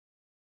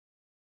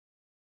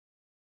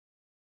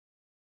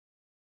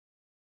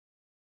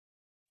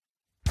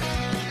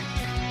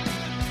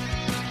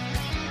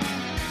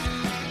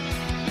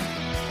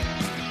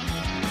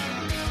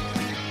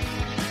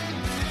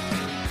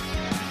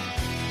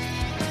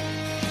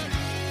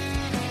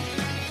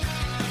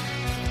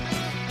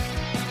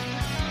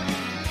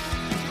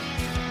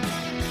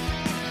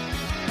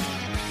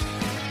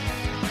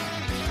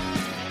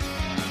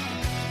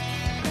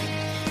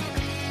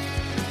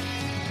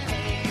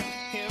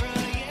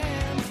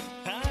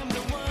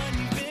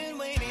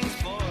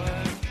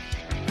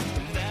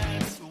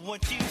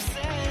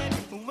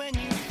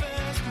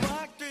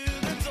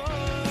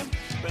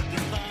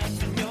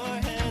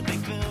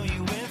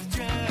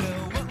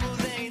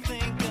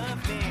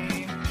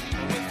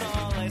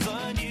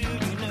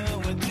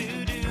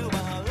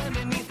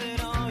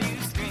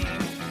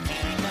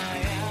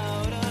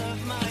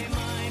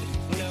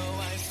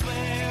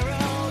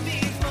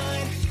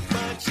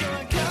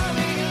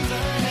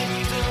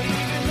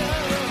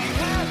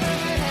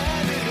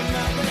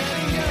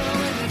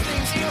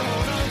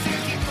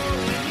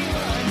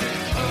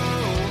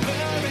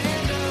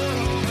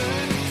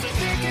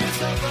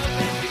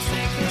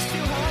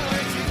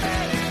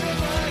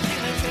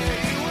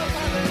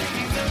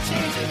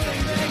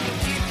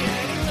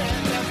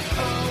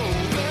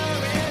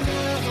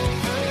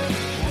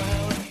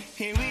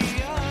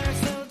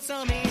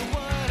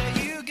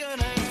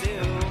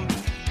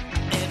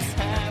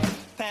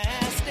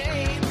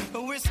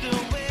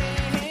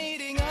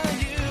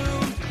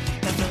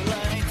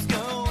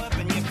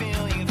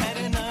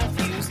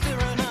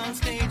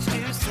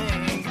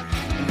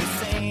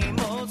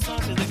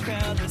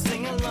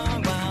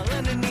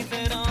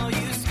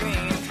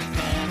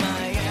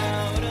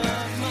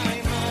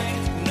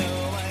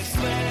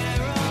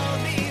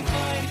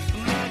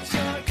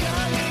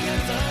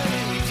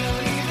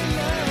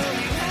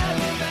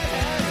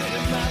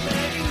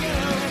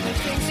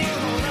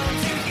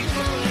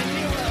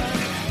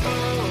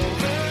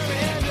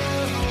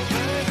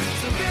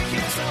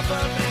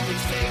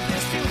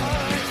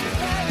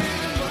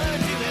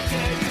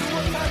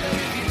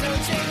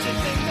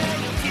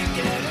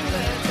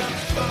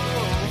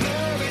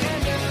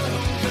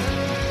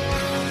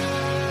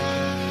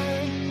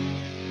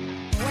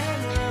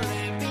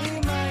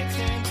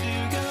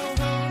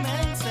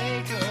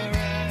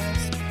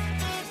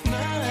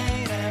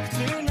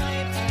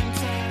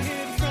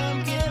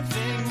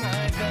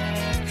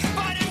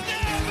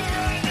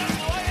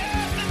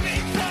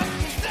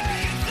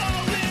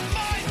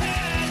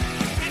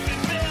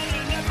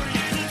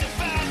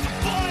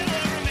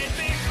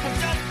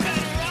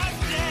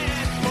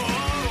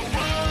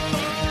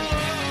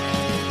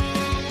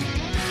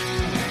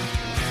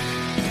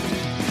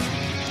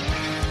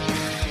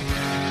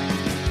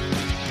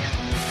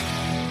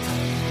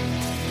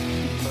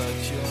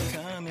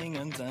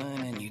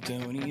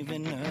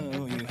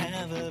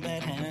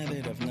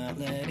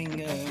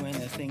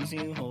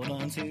You hold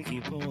on to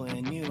keep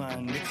pulling you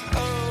under.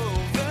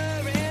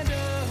 Over and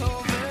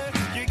over,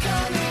 you're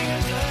coming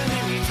undone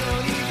and you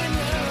don't even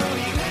know.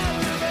 You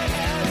have a bad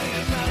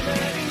habit of not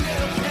letting go,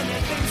 and the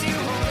things you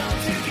hold on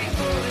to keep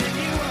pulling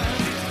you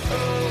under.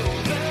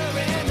 Over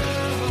and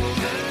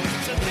over,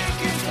 so pick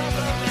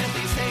yourself up and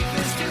these hate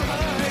this too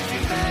hard.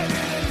 You're better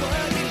than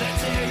money that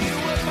tear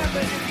you apart,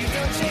 but if you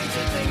don't change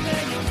a thing,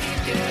 then you'll keep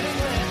getting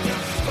let go.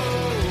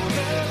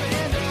 Over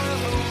and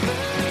over,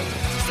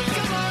 so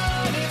come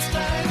on, it's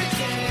time to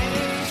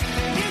change.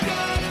 And you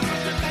gotta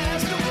put the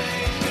past away.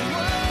 And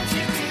once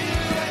you do,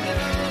 I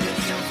know that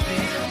you'll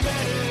feel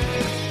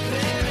better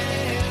than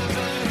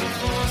ever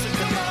before. So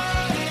come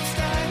on, it's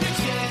time to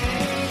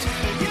change.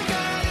 And you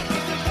gotta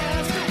put the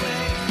past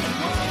away. And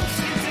once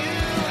you do,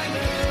 I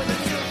know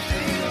that you'll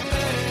feel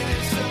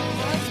better. So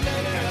much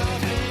better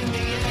off in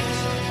the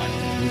end.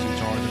 Who's in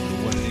charge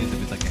of what it is? If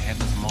it's like a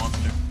headless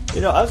monster.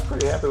 You know, I was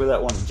pretty happy with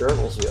that one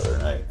gerbils the other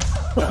night.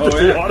 Oh,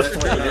 yeah.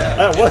 Honestly, yeah.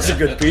 That was a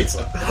good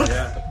pizza.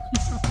 Yeah.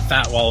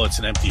 Fat wallets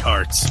and empty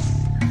hearts.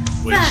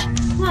 Which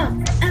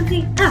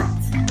empty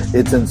hearts.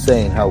 It's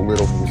insane how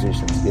little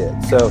musicians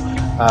get. So,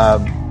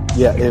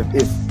 yeah,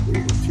 if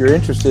you're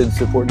interested in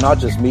support, not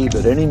just me,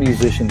 but any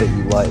musician that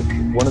you like,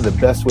 one of the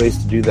best ways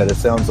to do that, it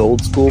sounds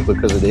old school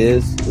because it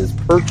is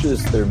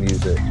purchase their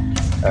music,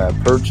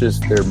 purchase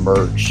their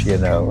merch, you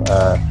know.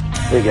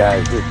 Hey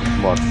guys, this is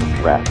Mark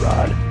from Rat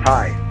Rod.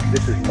 Hi,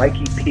 this is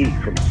Mikey P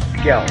from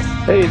Skell.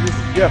 Hey, this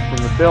is Jeff from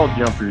the Bell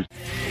Jumpers.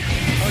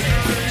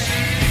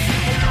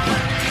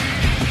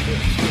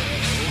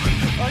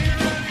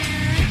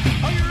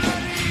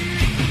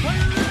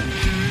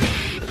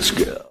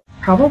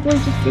 Probably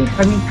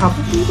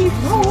these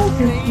roles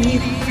because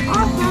he's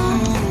awesome.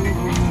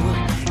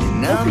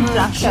 This is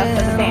Josh Jeff of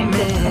the band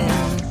Disney.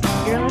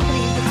 You're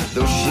listening to...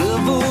 Though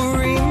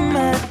chivalry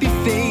might be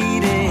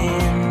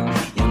fading,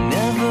 you'll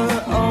never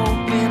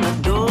open a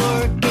door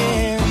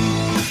again.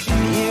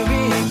 And here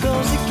it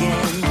goes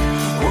again.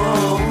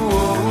 Whoa,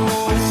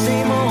 whoa,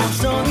 same old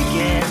song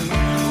again.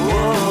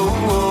 Whoa,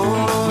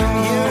 whoa, and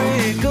here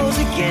it goes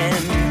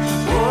again.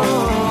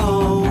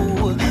 Whoa,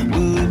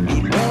 will it be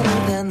better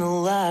than the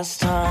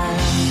last time?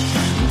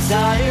 I'm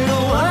tired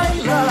of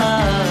white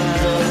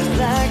lines, all this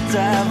black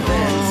tie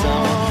pants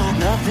on,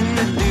 nothing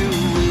to do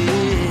with.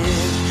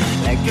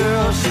 That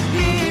girl should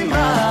be mine.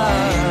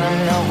 I'm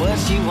not what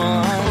she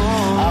wants.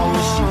 I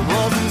wish she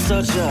wasn't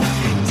such a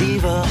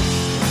diva.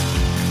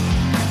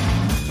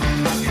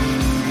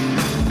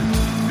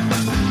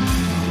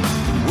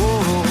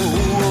 Whoa,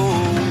 whoa,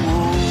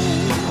 whoa.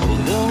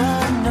 Although I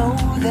know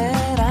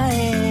that I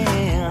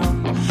am,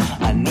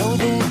 I know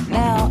that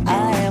now I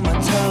am a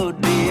toad,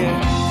 dear.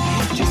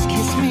 Just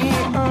kiss me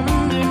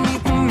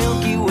underneath the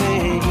Milky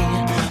Way.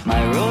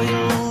 My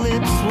royal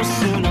lips will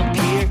soon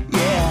appear,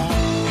 yeah.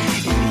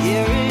 And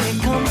here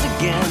it comes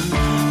again.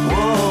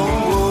 Whoa,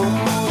 whoa,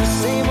 the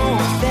same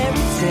old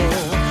fairy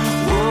tale.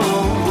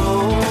 Whoa,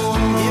 whoa,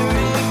 and here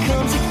it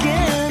comes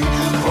again.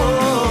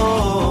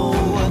 Whoa,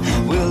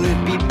 will it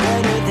be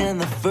better than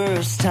the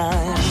first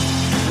time?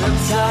 I'm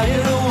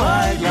tired of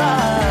white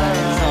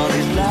lines, all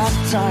these black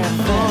tie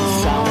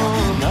events. I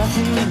want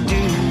nothing to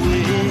do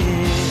with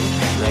it.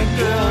 That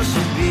girl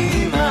should be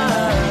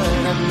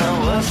mine. I know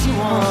what she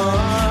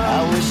wants. I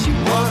wish she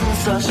wasn't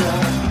such a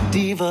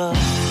diva.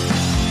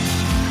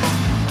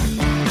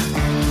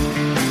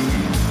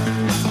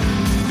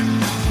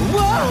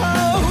 Whoa,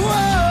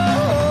 whoa.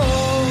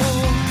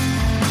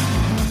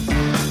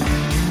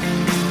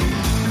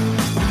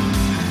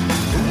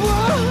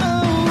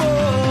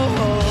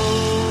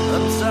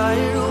 I'm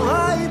tired of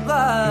white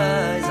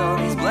lies, all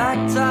these black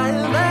tie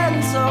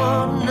events,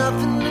 all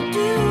nothing to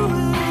do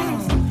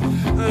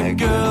with. That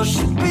girl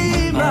should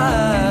be mine.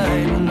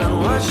 I know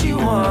what she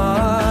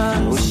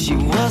wants. Wish she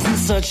wasn't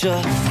such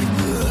a.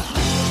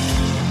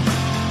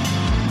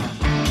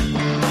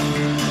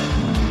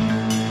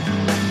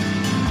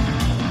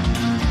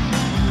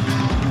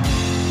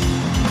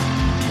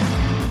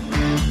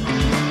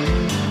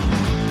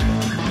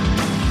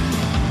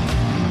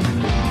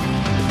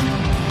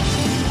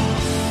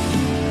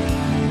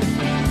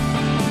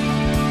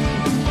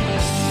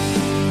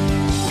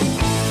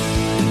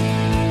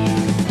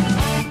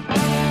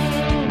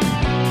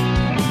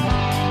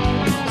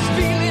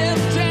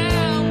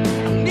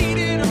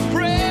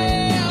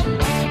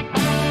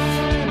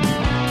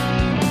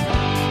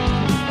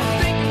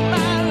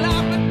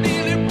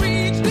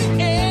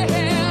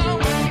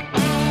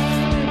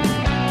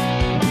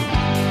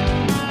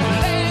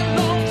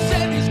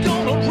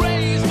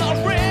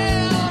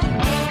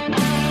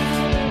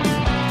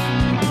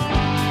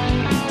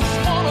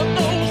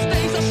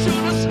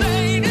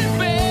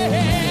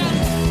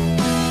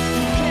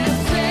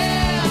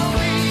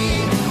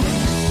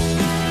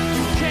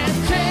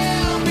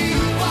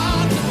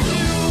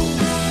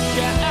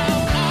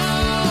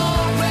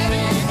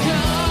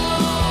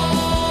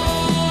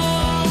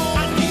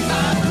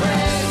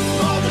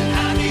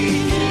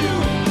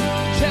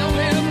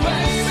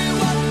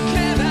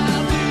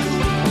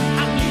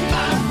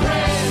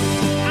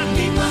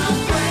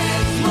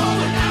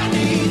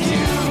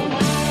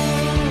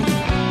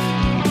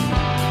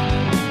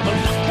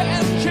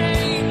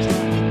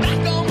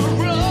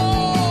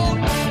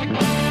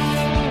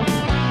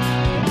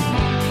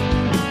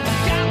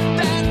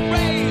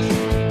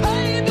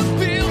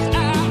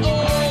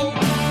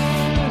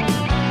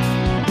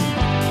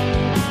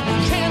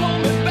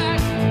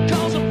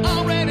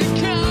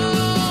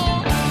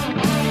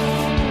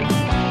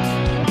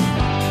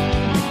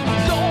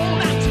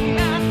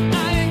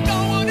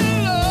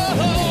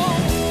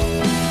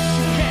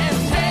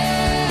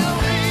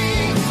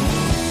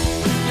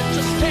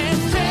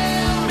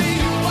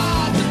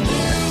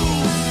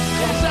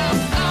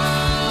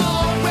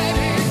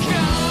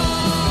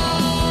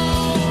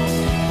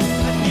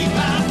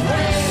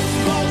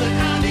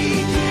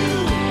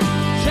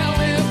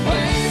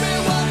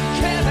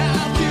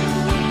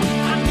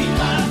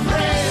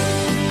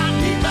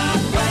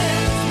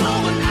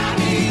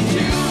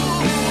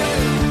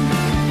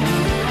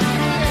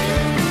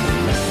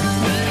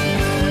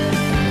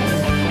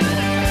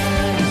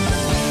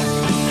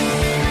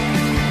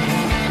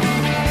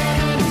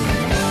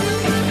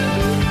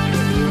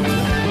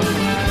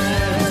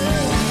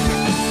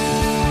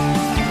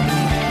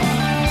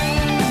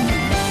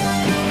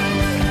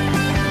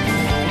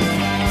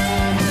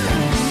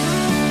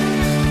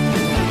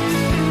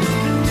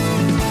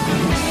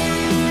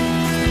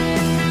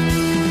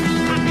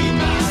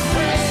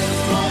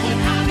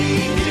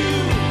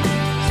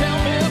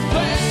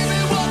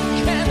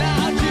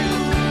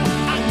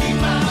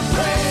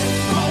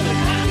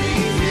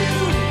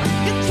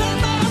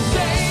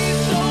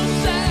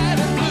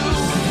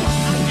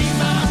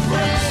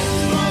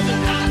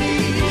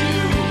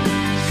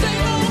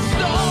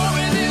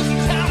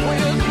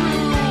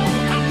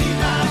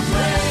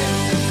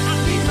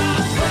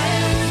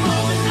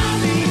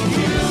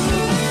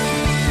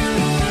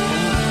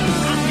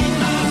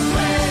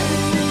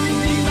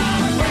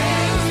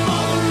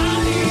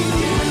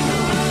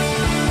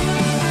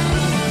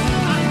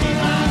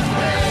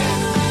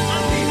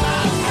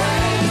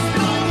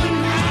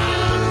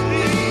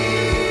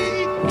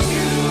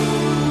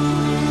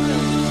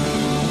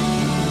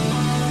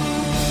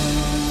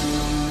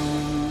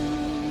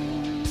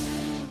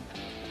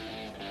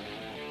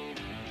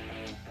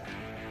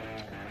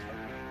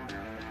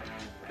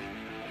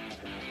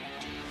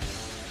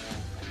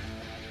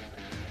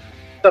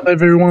 up,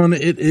 everyone?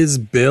 It is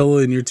Bill,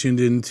 and you're tuned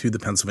in to the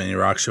Pennsylvania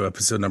Rock Show,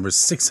 episode number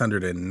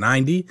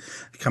 690,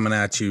 coming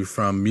at you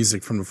from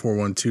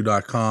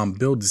musicfromthe412.com,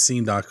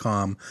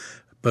 builddescene.com,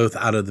 both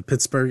out of the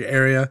Pittsburgh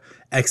area,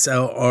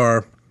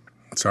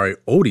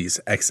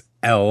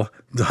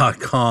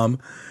 oldiesxl.com,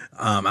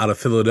 out of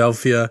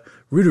Philadelphia,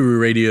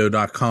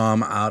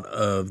 rootaroораdio.com, out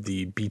of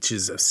the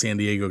beaches of San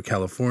Diego,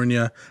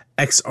 California,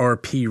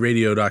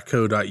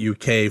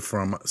 xrpradio.co.uk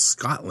from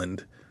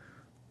Scotland.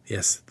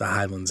 Yes, the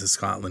Highlands of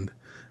Scotland.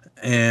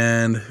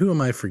 And who am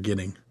I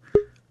forgetting?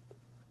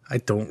 I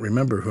don't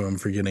remember who I'm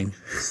forgetting.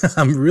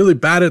 I'm really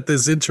bad at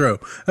this intro.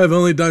 I've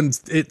only done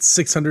it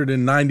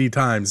 690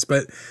 times.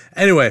 But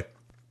anyway,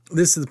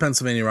 this is the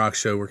Pennsylvania Rock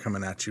Show. We're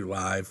coming at you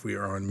live. We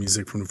are on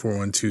Music from the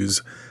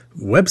 412's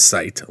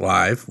website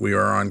live. We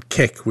are on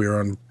Kick. We are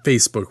on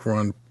Facebook. We're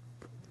on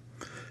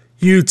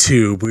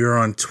YouTube. We are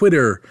on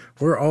Twitter.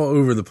 We're all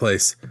over the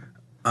place.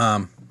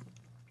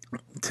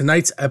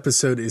 Tonight's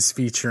episode is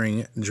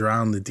featuring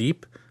Drown the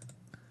Deep,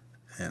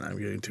 and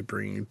I'm going to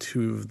bring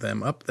two of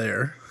them up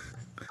there.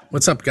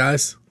 What's up,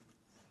 guys?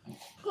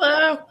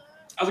 Hello.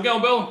 How's it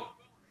going, Bill?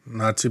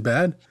 Not too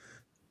bad.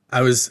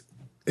 I was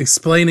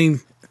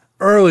explaining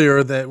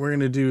earlier that we're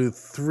going to do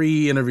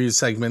 3 interview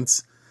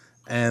segments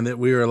and that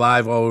we are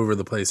live all over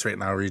the place right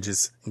now,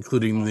 Regis,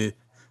 including the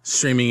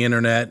streaming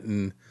internet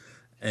and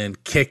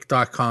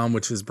kick.com,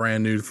 which is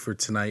brand new for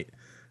tonight.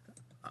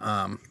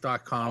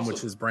 .com,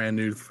 which is brand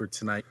new for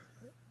tonight.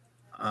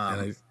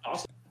 And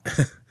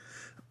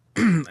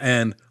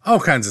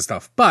all kinds of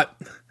stuff. But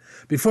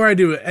before I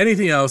do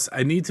anything else,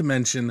 I need to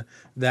mention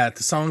that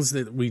the songs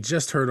that we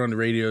just heard on the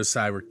radio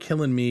side were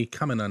Killing Me,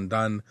 Coming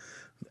Undone,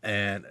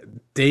 and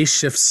Day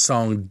Shift's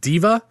song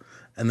Diva.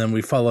 And then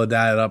we followed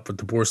that up with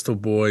the Borstal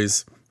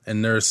Boys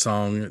and their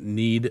song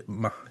Need,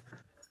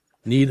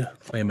 wait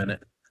a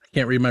minute. I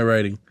can't read my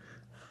writing.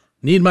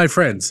 Need My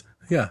Friends.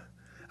 Yeah,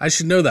 I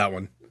should know that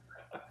one.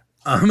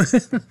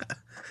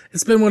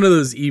 It's been one of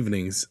those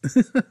evenings.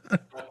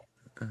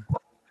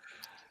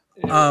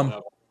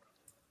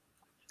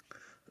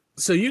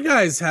 So you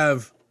guys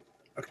have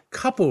a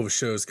couple of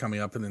shows coming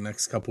up in the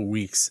next couple of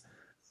weeks,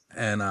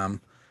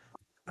 and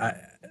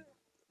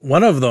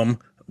one of them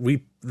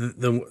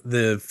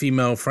the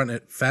Female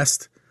Fronted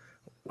Fest.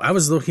 I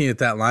was looking at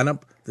that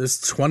lineup.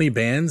 There's 20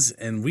 bands,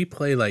 and we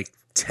play like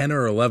 10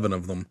 or 11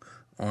 of them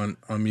on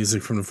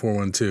Music from the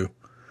 412.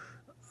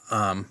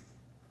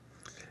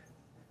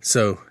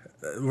 So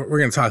we're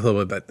going to talk a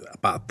little bit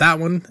about that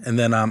one. And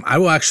then I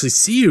will actually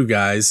see you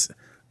guys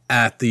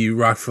at the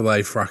Rock for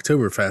Life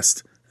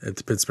Rocktoberfest at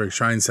the Pittsburgh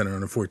Shrine Center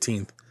on the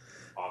 14th.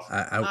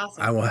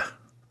 Awesome.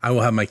 I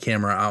will have my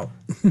camera out.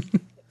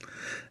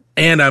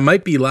 And I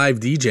might be live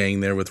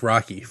DJing there with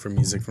Rocky from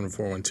Music from the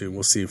 412.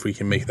 We'll see if we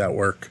can make that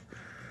work.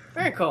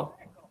 Very cool.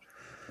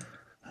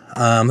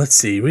 Let's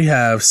see. We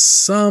have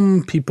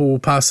some people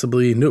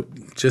possibly... Nope.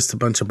 Just a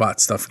bunch of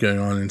bot stuff going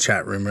on in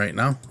chat room right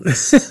now.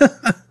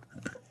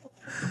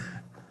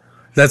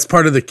 That's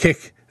part of the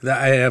Kick, that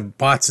I have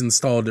bots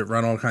installed that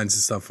run all kinds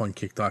of stuff on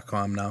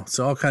kick.com now.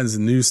 So all kinds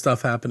of new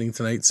stuff happening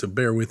tonight, so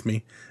bear with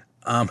me.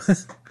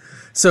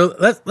 So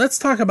let's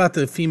talk about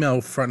the female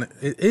front.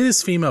 It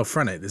is female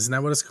fronted, isn't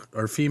that what it's,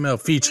 or female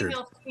featured?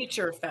 Female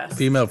Feature Fest.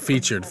 Female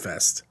Featured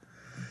Fest.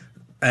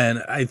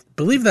 And I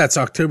believe that's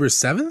October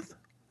 7th?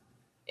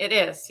 It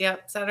is,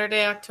 yep.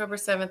 Saturday, October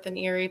 7th in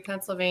Erie,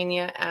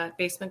 Pennsylvania at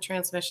Basement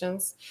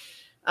Transmissions.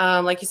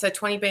 Like you said,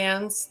 20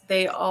 bands.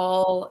 They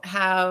all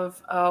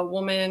have a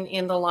woman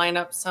in the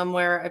lineup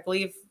somewhere. I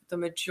believe the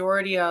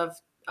majority of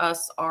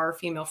us are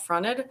female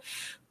fronted,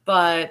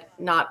 but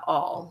not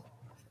all.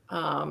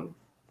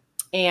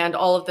 And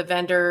all of the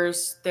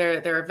vendors,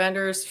 there are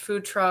vendors,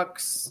 food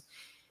trucks,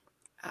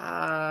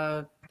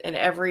 and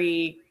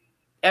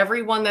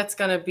everyone that's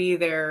going to be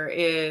there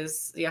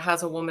has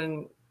a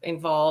woman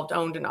involved,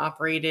 owned and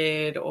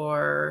operated,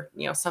 or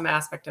some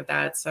aspect of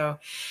that. So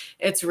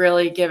it's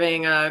really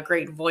giving a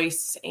great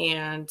voice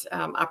and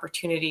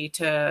opportunity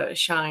to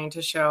shine,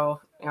 to show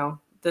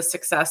the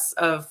success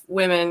of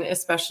women,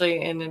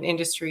 especially in an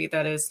industry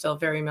that is still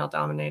very male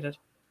dominated.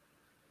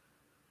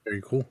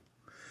 Very cool.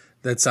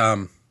 That's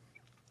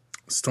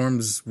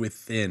Storms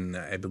Within,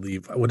 I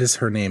believe. What is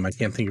her name? I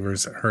can't think of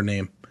her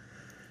name.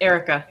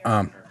 Erica.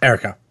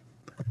 Erica.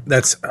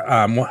 That's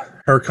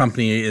her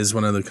company is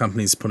one of the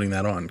companies putting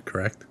that on,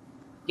 correct?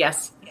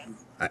 Yes.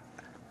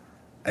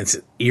 It's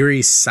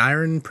Erie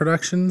Siren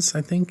Productions,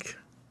 I think.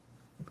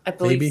 I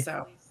believe maybe?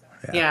 So.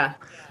 Yeah.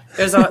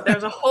 There's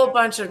a whole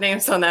bunch of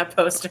names on that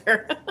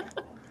poster.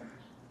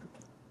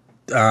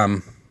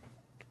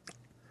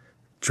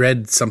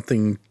 Dread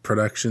something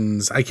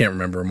Productions. I can't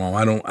remember them all.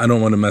 I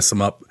don't want to mess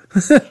them up.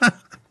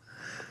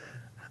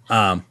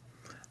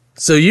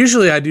 So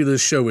usually I do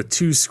this show with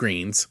 2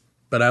 screens,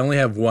 but I only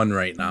have 1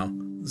 right now.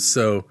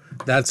 So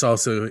that's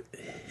also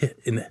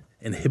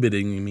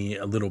inhibiting me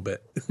a little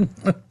bit.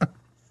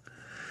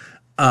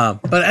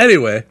 But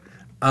anyway,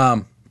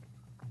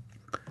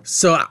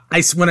 so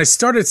when I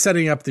started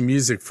setting up the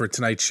music for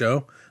tonight's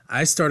show,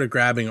 I started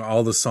grabbing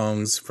all the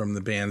songs from the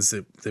bands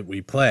that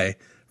we play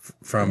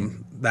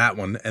from that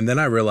one, and then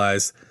I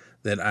realized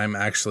that I'm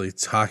actually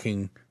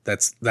talking.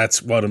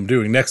 That's what I'm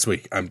doing next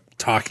week. I'm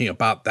talking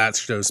about that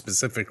show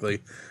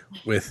specifically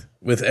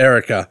with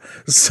Erica.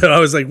 So I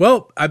was like,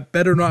 well, I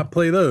better not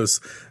play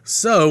those.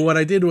 So what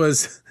I did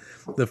was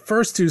the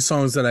first two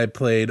songs that I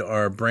played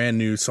are brand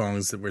new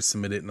songs that were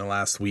submitted in the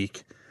last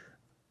week.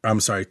 I'm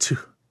sorry,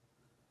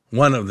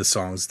 one of the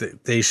songs,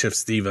 Day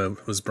Shift's Diva,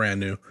 was brand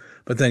new.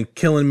 But then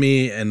Killing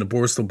Me and the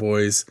Borstal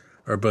Boys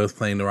are both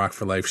playing the Rock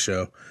for Life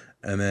show.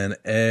 And then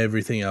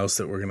everything else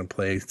that we're going to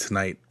play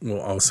tonight will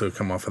also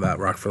come off of that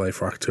Rock for Life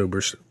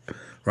Rocktoberfest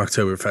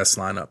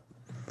lineup.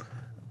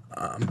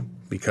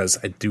 Because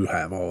I do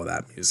have all of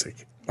that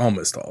music.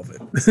 Almost all of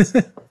it.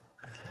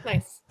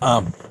 Nice.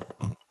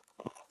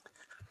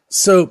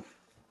 So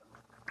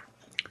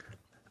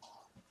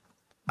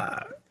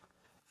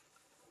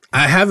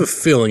I have a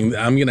feeling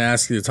that I'm going to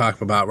ask you to talk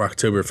about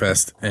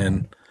Rocktoberfest,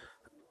 and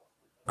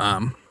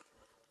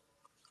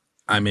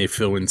I may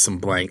fill in some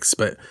blanks,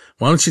 but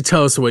why don't you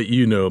tell us what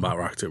you know about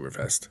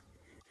Rocktoberfest?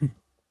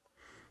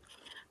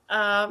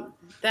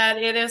 That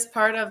it is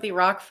part of the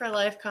Rock for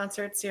Life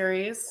concert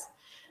series,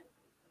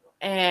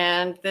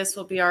 and this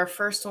will be our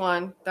first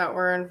one that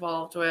we're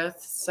involved with.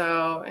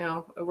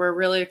 So, we're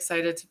really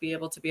excited to be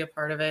able to be a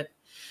part of it.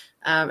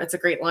 It's a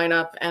great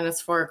lineup, and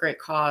it's for a great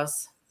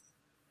cause.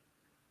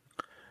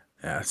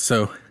 Yeah,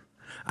 so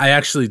I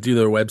actually do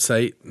their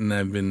website, and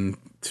I've been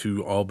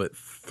to all but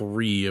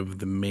 3 of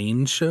the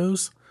main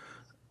shows.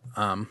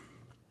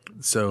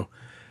 So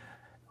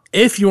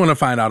if you want to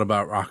find out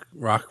about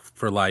Rock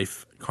for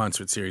Life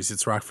concert series,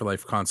 it's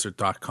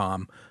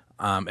rockforlifeconcert.com.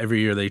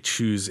 Every year they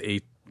choose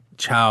a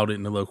child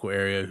in the local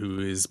area who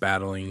is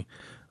battling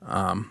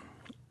a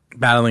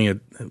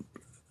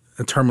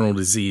terminal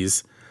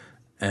disease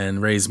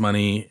and raise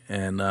money.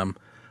 And a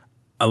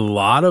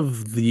lot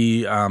of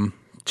the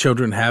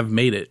children have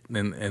made it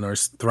and are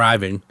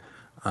thriving.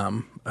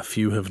 A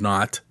few have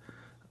not.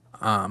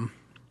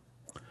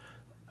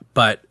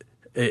 But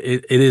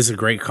it is a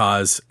great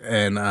cause,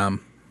 and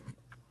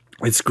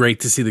it's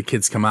great to see the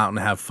kids come out and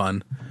have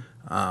fun.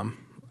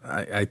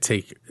 I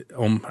take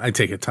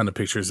a ton of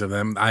pictures of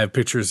them. I have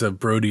pictures of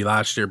Brody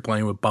last year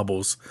playing with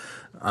bubbles.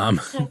 But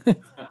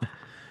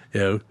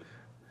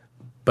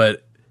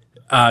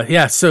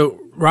so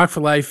Rock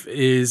for Life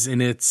is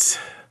in its,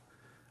 I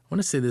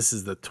want to say this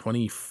is the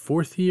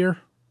 24th year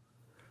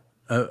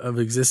of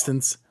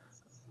existence.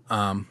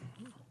 So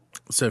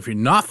if you're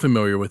not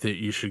familiar with it,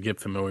 you should get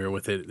familiar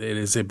with it. It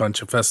is a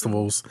bunch of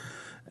festivals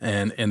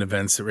and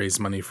events that raise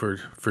money for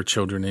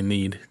children in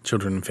need,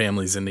 children and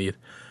families in need.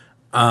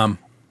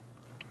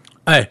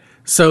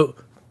 So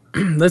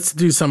let's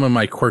do some of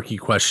my quirky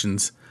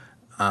questions.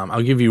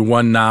 I'll give you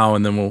one now,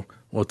 and then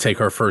we'll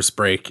take our first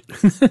break.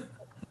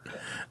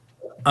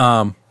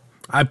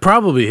 I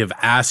probably have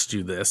asked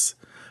you this,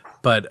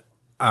 but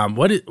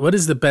what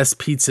is the best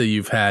pizza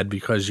you've had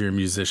because you're a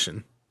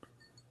musician?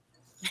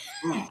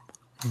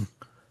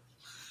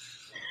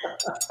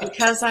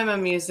 Because I'm a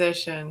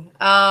musician,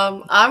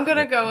 I'm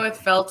gonna go with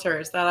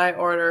Felter's that I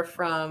order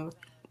for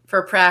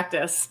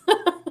practice.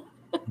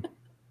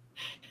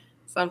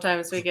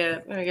 Sometimes we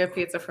get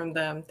pizza from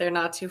them. They're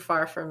not too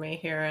far from me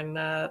here in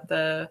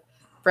the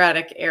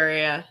Braddock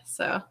area,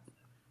 so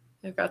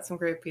they've got some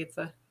great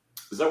pizza.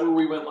 Is that where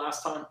we went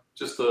last time?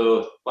 Just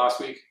the last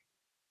week?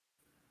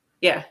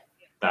 Yeah.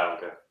 Oh,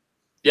 okay.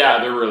 Yeah,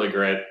 they're really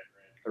great.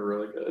 They're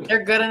really good.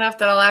 They're good enough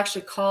that I'll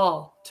actually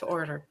call to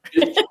order.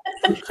 Yeah,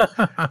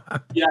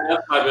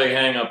 that's my big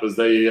hang up is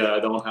they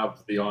don't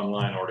have the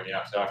online ordering. You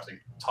have to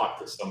talk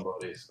to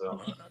somebody. So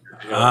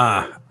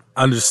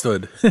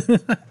understood.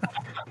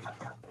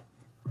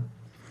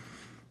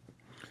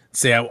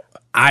 See,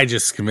 I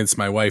just convinced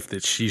my wife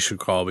that she should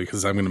call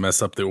because I'm going to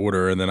mess up the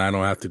order and then I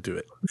don't have to do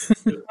it.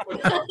 Too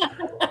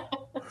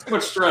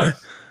much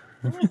stress.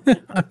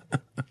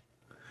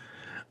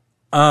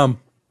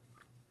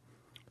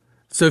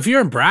 So if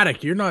you're in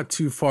Braddock, you're not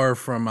too far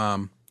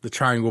from the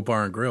Triangle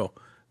Bar and Grill.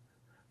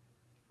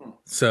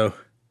 So,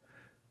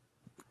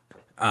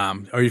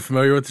 are you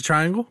familiar with the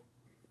Triangle?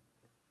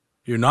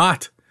 You're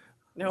not?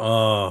 No.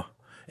 Oh,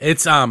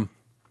 it's I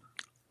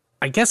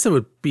guess it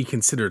would be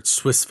considered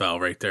Swissville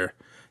right there.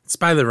 It's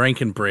by the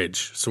Rankin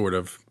Bridge, sort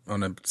of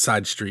on a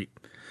side street.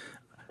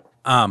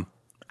 I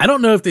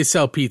don't know if they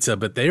sell pizza,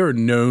 but they are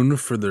known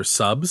for their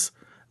subs.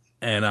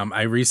 And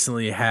I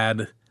recently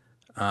had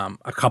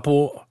a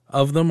couple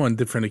of them on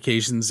different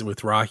occasions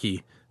with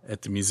Rocky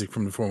at the Music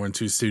from the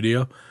 412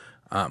 studio.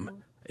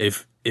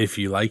 If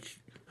you like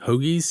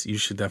hoagies, you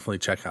should definitely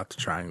check out the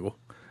Triangle.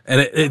 And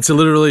it's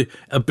literally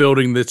a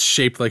building that's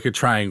shaped like a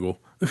triangle.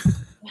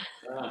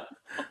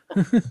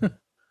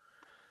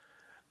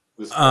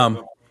 This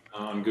on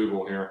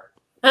Google here.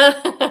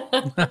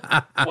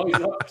 Always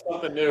up to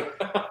something new.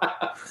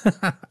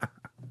 All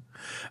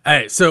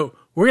right, so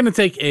we're going to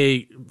take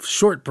a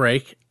short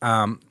break.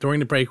 During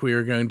the break, we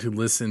are going to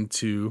listen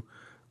to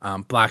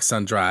Black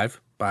Sun Drive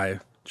by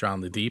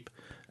Drown the Deep.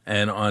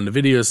 And on the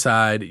video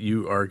side,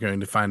 you are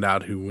going to find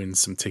out who wins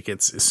some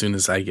tickets as soon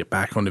as I get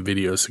back on the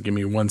video. So give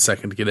me 1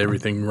 second to get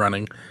everything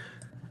running.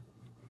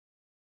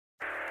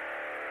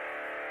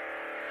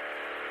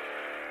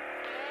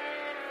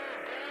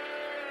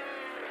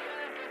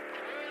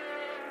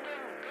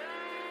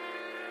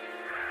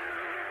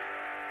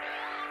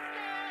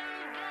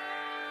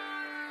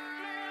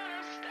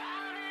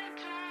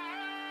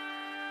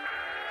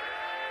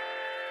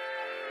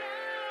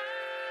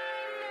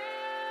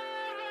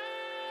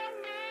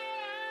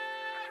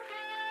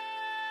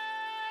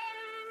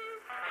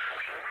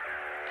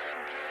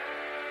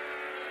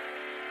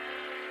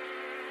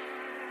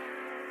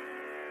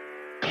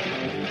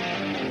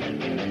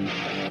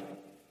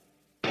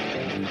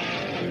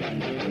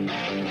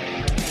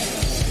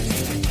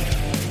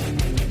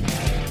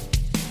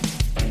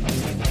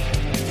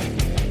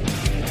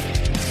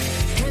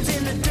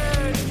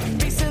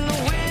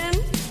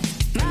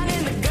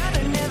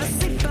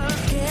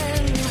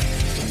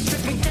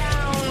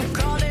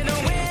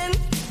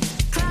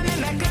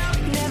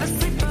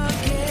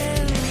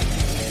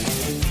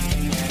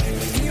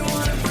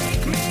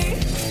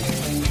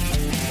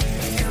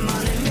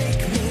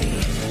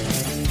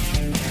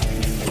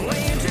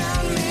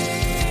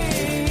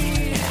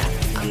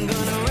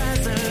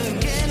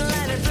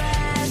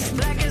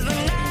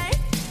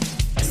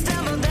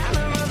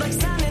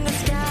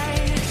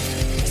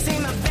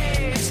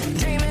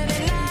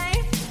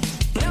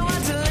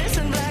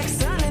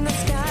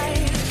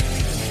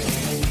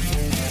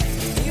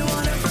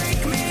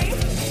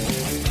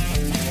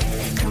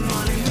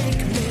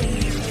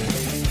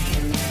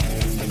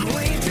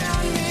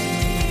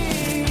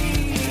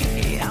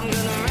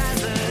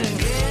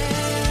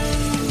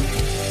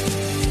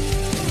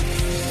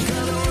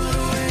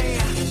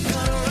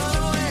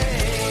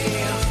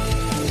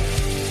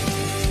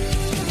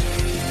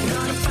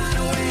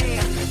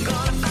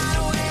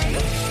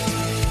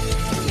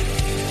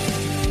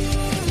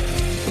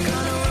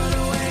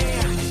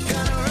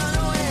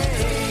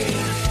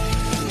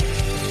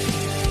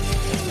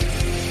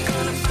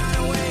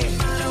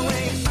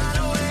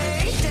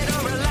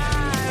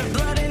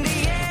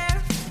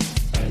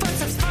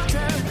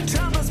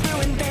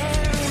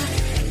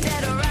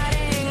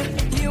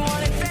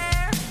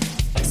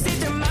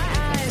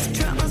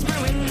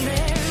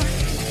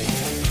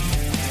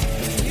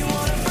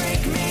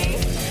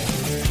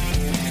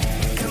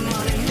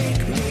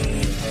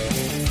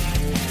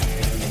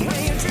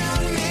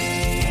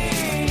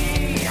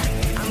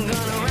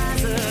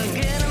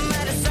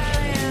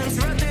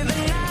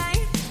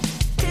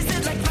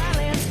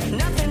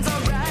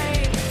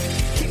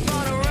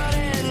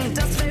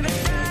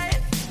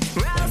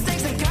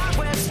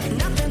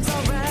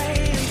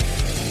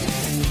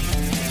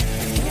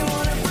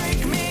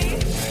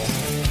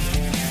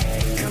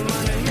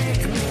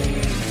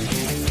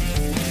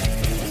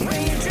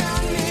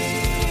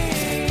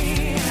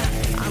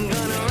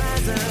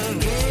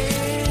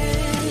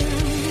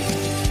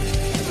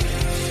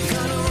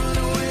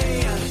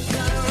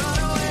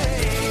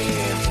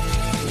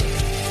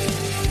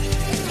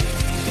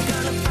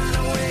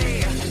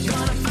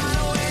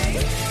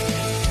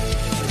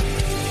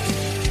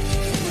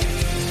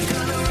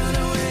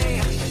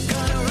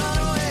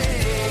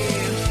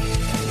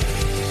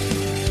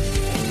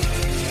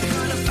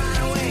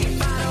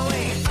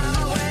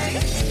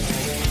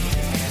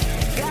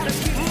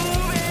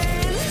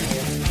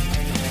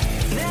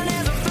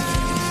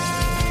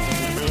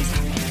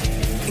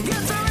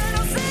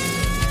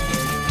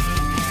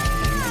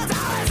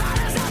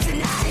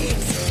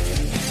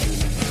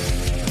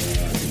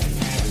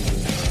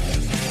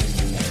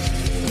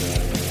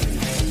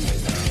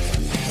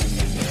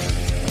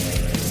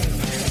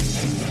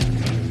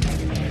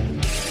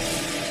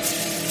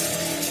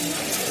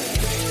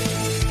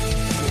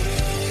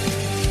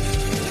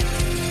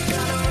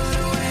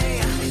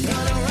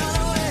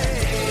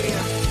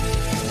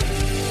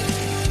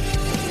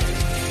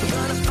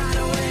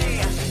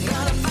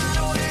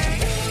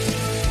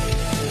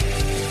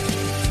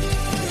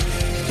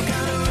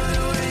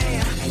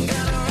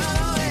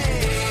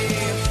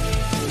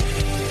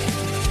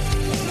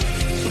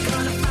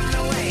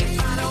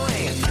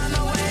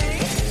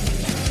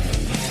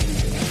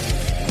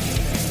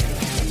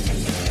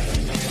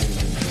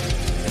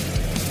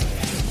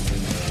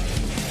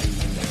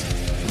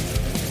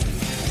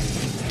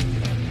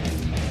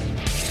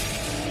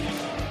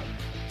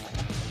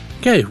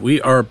 Okay, we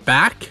are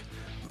back,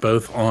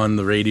 both on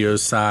the radio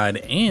side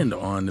and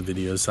on the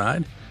video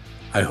side.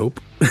 I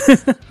hope.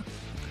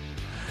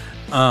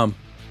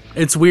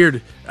 It's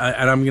weird,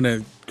 and I'm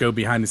gonna go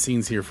behind the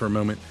scenes here for a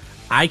moment.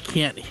 I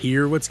can't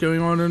hear what's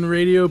going on the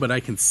radio, but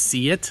I can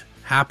see it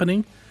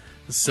happening.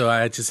 So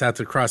I just have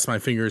to cross my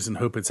fingers and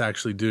hope it's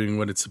actually doing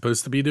what it's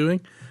supposed to be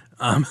doing.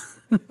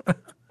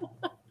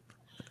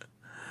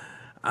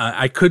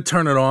 I could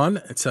turn it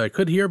on, so I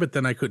could hear, but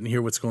then I couldn't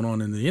hear what's going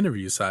on in the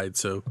interview side.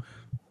 So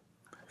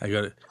I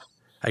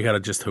gotta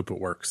just hope it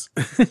works.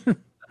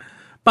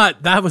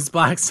 But that was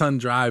Black Sun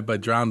Drive by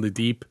Drown the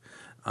Deep.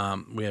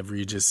 We have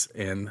Regis,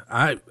 and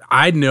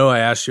I know I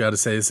asked you how to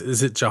say this.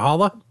 Is it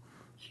Jahala?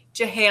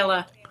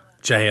 Jahala.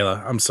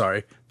 Jahala. I'm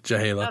sorry.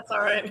 Jahala. That's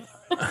all right.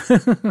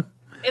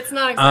 It's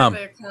not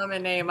exactly a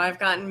common name. I've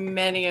gotten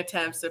many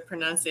attempts at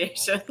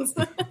pronunciations.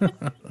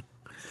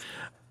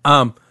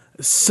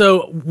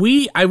 So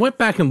I went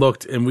back and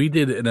looked, and we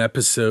did an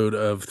episode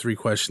of 3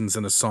 Questions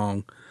and a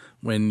Song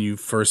when you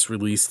first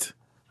released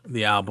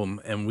the album,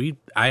 and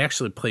I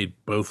actually played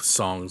both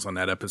songs on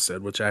that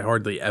episode, which I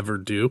hardly ever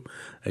do.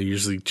 I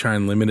usually try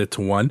and limit it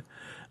to one.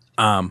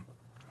 And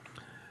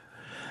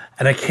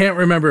I can't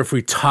remember if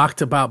we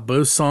talked about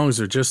both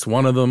songs or just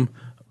one of them,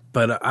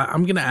 but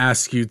I'm going to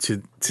ask you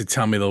to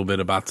tell me a little bit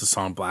about the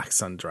song Black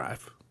Sun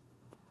Drive.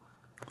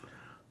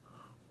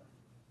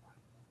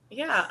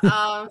 Yeah.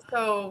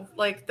 So,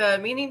 like the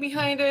meaning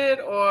behind it,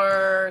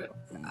 or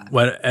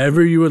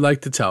whatever you would like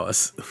to tell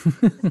us.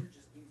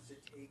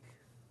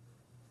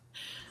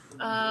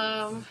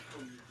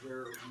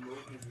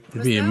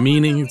 Maybe a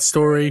meaning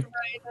story.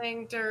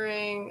 Writing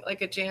during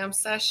like a jam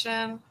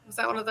session. Was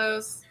that one of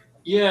those?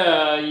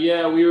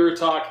 Yeah. We were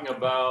talking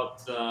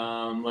about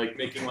like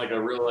making like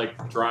a real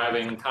like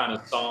driving kind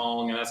of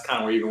song, and that's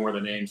kind of where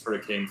the name sort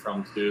of came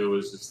from too.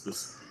 Was just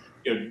this.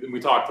 We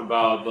talked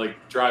about like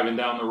driving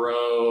down the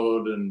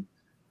road and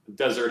the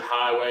desert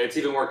highway. It's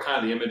even where kind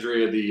of the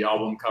imagery of the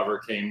album cover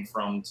came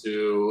from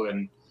too.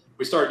 And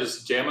we started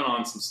just jamming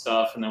on some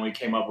stuff, and then we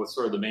came up with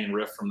sort of the main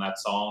riff from that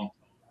song.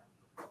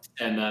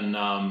 And then,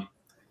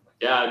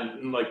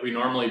 like we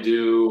normally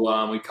do,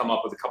 we come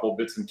up with a couple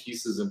bits and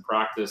pieces in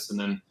practice, and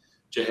then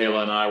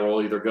Jahala and I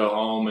will either go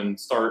home and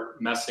start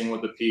messing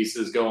with the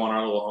pieces, go on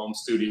our little home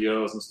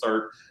studios and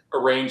start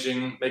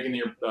arranging, making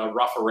the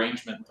rough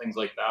arrangement and things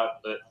like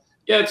that. But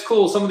yeah, it's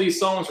cool. Some of these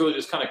songs really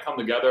just kind of come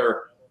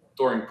together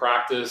during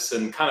practice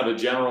and kind of a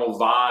general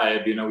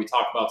vibe. We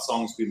talk about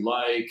songs we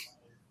like.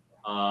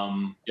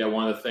 One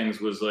of the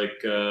things was like,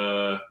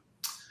 I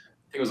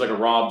think it was like a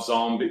Rob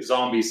Zombie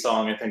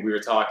song. I think we were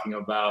talking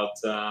about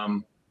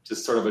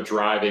just sort of a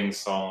driving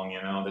song,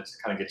 that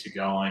just kind of gets you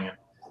going and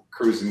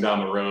cruising down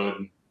the road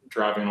and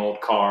driving an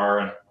old car.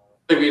 And I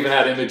think we even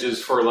had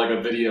images for like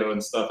a video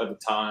and stuff at the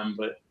time,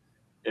 but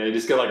yeah, you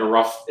just get like a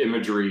rough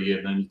imagery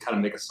and then you kind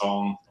of make a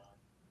song.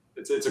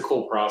 It's a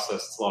cool process.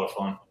 It's a lot of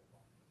fun.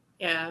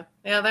 Yeah,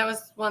 that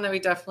was one that we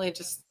definitely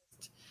just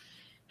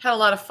had a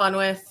lot of fun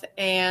with.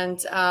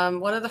 And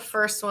one of the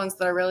first ones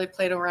that I really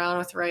played around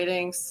with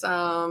writing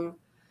some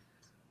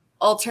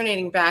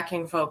alternating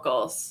backing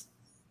vocals.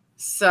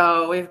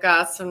 So we've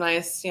got some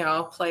nice,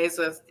 plays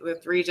with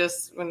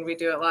Regis when we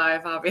do it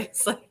live,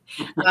 obviously,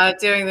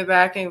 doing the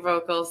backing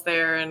vocals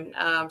there, and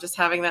just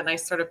having that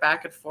nice sort of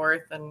back and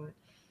forth, and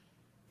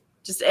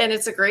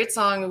it's a great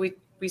song. We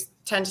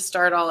tend to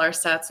start all our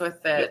sets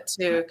with it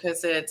too,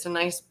 because it's a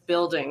nice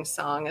building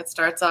song. It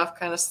starts off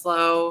kind of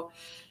slow.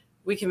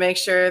 We can make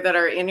sure that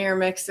our in-ear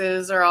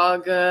mixes are all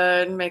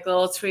good, make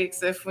little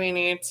tweaks if we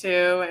need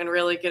to, and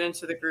really get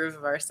into the groove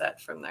of our set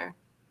from there.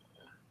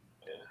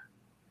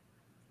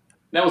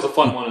 That was a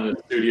fun one in the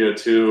studio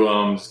too.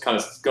 Just kind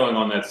of going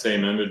on that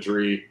same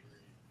imagery.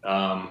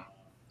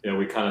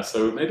 We kind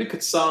of maybe it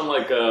could sound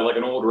like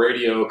an old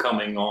radio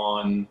coming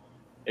on.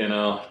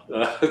 So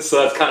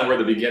that's kind of where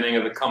the beginning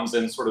of it comes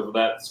in, sort of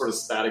that sort of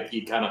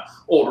staticky kind of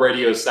old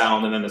radio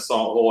sound, and then the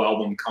whole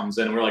album comes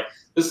in. And we're like,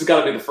 this has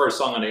got to be the first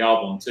song on the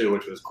album too,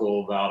 which was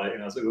cool about it.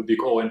 So it would be a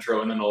cool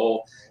intro, and then the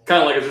whole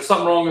kind of like, is there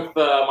something wrong with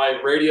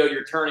my radio?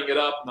 You're turning it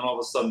up, and then all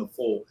of a sudden the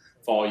full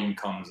volume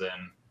comes in.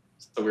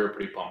 So we were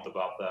pretty pumped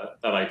about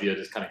that. That idea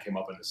just kind of came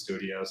up in the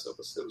studio, so it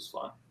was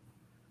fun.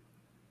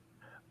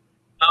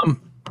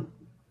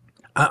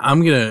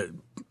 I'm gonna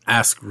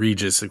ask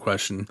Regis a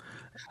question.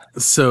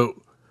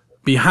 So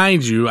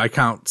behind you, I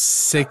count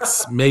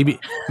 6, maybe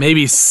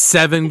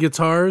 7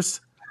 guitars.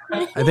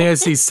 I think I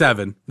see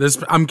 7.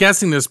 I'm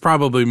guessing there's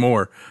probably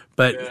more,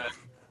 but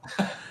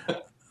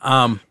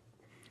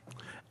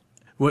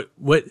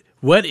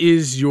what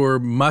is your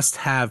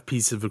must-have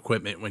piece of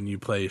equipment when you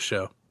play a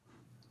show?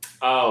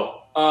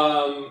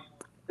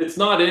 It's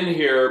not in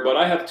here, but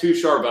I have 2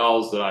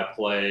 Charvels that I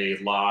play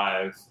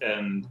live,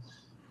 and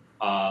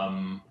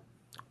I've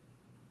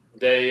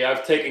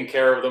taken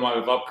care of them.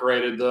 I've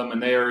upgraded them,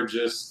 and they are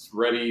just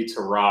ready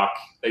to rock.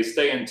 They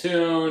stay in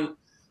tune.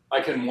 I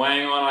can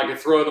wang on. I can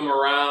throw them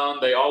around.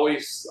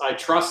 I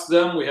trust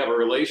them. We have a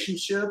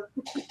relationship.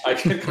 I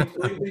can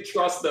completely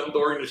trust them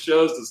during the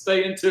shows to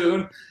stay in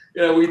tune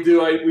Yeah, we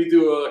do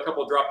a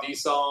couple of drop D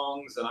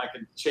songs, and I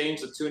can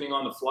change the tuning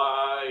on the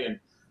fly. And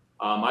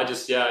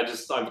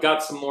I've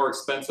got some more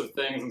expensive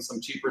things and some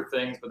cheaper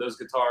things, but those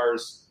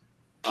guitars,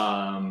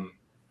 and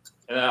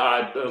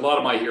a lot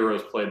of my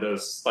heroes played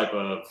those type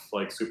of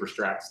like super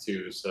strats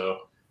too. So,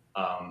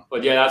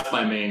 but yeah, that's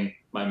my main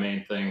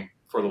thing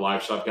for the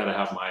live show. I've got to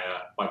have my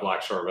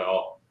Black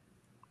Charvel.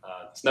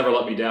 It's never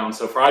let me down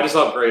so far. I just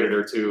upgraded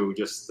her too,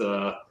 just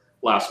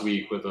last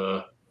week with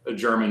a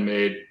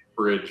German-made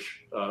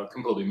bridge,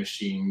 completely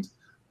machined,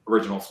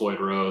 original Floyd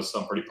Rose.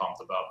 So I'm pretty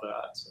pumped about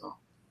that. So,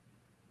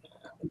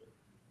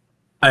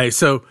 All right,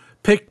 so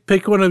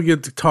pick one of the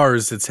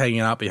guitars that's hanging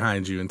out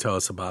behind you and tell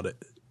us about it.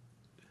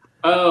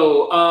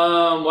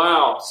 Oh,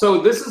 wow!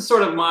 So this is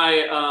sort of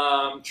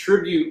my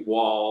tribute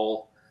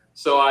wall.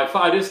 So I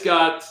just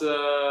got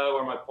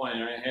where am I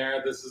pointing right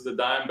here? This is the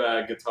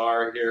Dimebag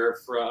guitar here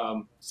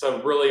from. So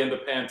I'm really into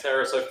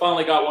Pantera. So I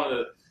finally got one of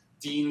the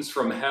Deans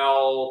from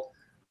Hell.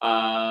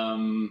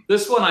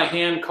 This one I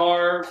hand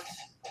carved.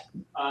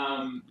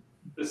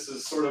 This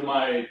is sort of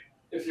my.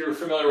 If you're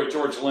familiar with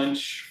George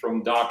Lynch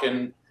from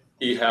Dokken,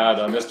 he had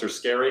a Mr.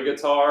 Scary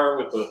guitar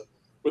with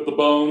the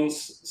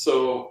bones.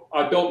 So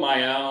I built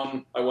my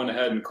own. I went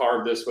ahead and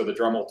carved this with a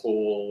Dremel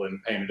tool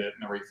and painted it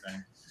and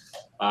everything.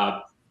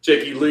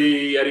 Jakey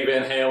Lee, Eddie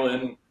Van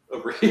Halen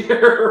over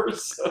here.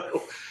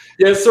 So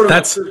yeah, it's sort of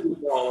a tribute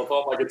wall of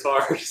all my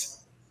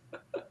guitars.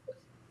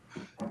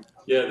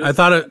 Yeah, I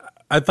thought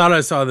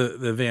I saw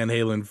the Van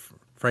Halen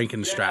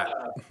Frankenstrat.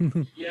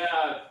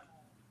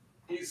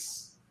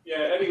 Yeah,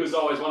 Eddie was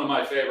always one of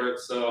my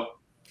favorites. So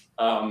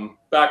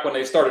back when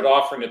they started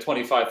offering the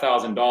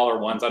 $25,000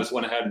 ones, I just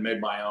went ahead and made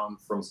my own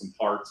from some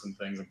parts and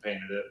things and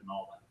painted it and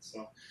all that.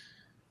 So,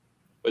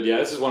 but yeah,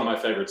 this is one of my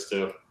favorites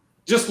too.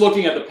 Just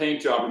looking at the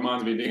paint job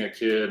reminds me of being a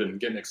kid and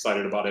getting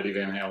excited about Eddie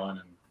Van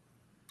Halen, and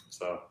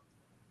so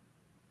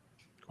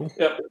cool.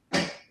 Yep.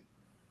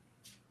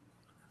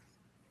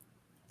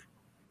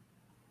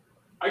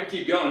 I can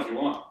keep going if you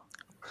want.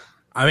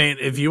 I mean,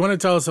 if you want to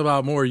tell us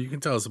about more, you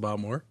can tell us about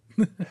more.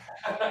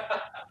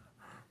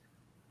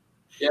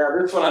 Yeah,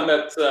 this one I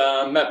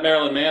met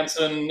Marilyn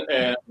Manson,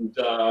 and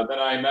then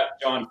I met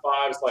John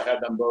Five, so I had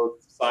them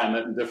both sign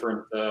it in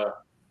different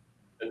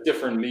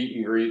meet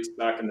and greets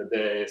back in the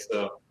day.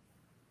 So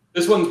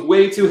this one's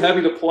way too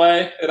heavy to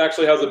play. It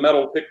actually has a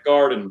metal pick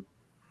guard and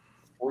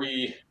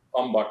 3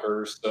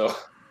 humbuckers, so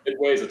it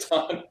weighs a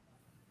ton.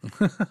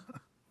 But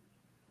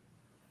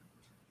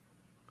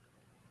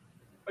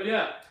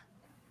yeah.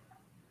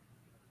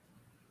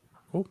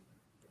 Cool.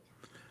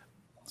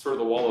 Sort of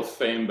the wall of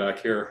fame back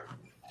here.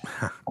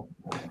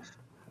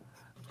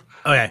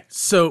 Okay,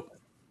 so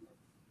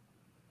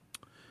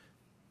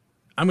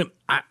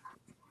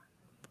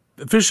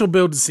official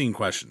build the scene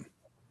question.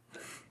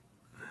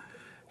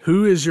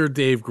 Who is your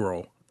Dave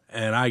Grohl?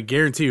 And I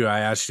guarantee you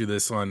I asked you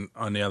this on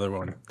the other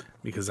one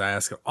because I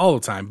ask it all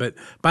the time. But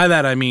by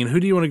that I mean, who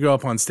do you want to go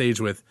up on stage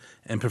with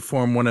and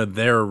perform one of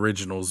their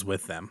originals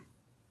with them?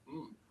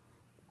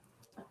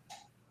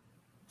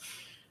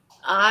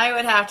 I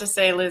would have to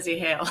say Lizzie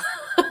Hale.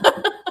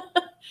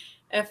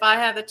 If I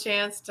had the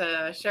chance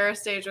to share a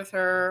stage with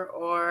her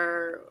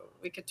or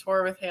we could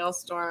tour with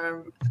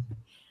Hailstorm,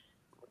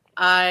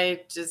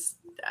 I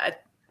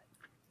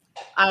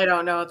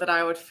don't know that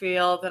I would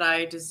feel that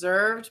I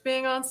deserved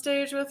being on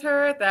stage with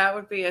her. That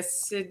would be a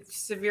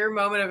severe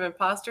moment of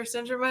imposter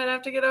syndrome I'd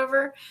have to get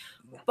over.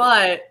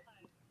 But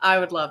I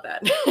would love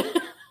that.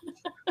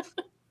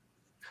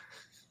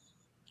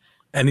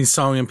 Any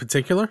song in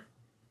particular?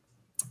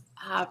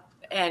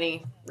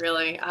 Any,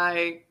 really.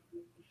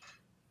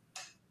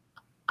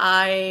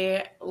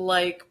 I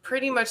like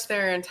pretty much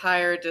their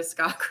entire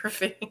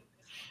discography.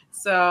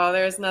 So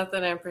there's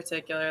nothing in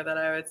particular that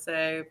I would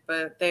say,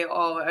 but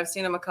I've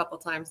seen them a couple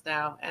times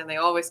now and they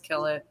always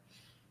kill it.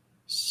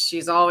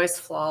 She's always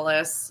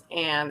flawless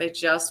and they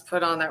just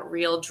put on that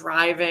real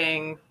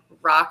driving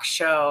rock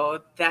show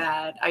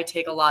that I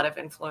take a lot of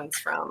influence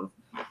from.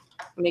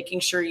 Making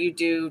sure you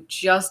do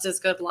just as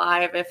good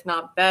live, if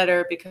not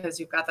better, because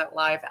you've got that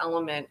live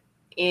element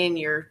in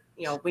your,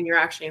 when you're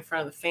actually in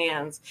front of the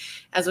fans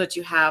as what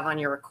you have on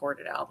your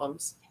recorded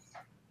albums.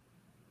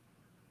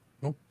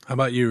 How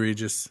about you,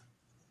 Regis?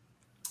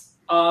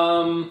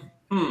 I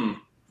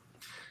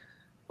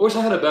wish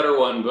I had a better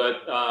one,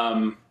 but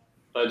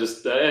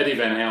Eddie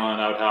Van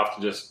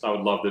Halen, I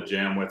would love to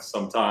jam with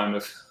sometime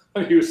if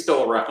he was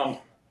still around.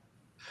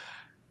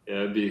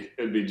 Yeah, it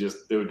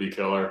would be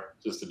killer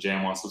just to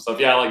jam on some stuff.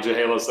 Yeah, like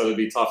Jahela said, it'd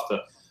be tough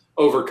to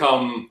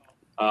overcome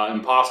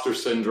imposter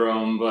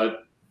syndrome,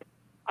 but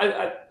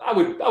I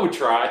would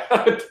try.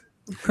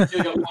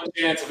 You got one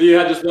chance. If you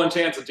had just one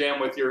chance to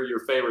jam with your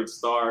favorite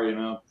star,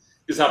 you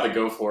just have to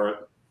go for it.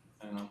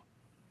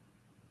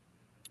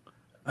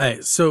 All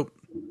right, so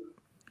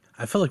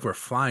I feel like we're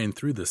flying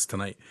through this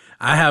tonight.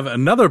 I have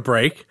another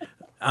break.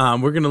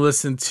 We're going to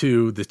listen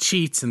to The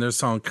Cheats and their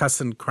song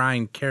Cussin',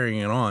 Crying, Carrying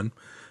It On.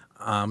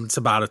 It's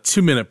about a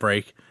 2-minute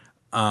break.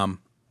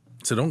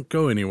 So don't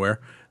go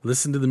anywhere.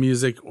 Listen to the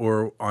music,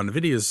 or on the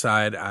video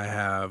side, I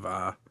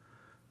have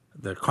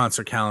the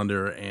concert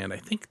calendar, and I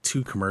think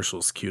 2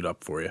 commercials queued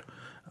up for you.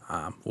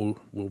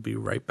 We'll be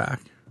right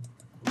back.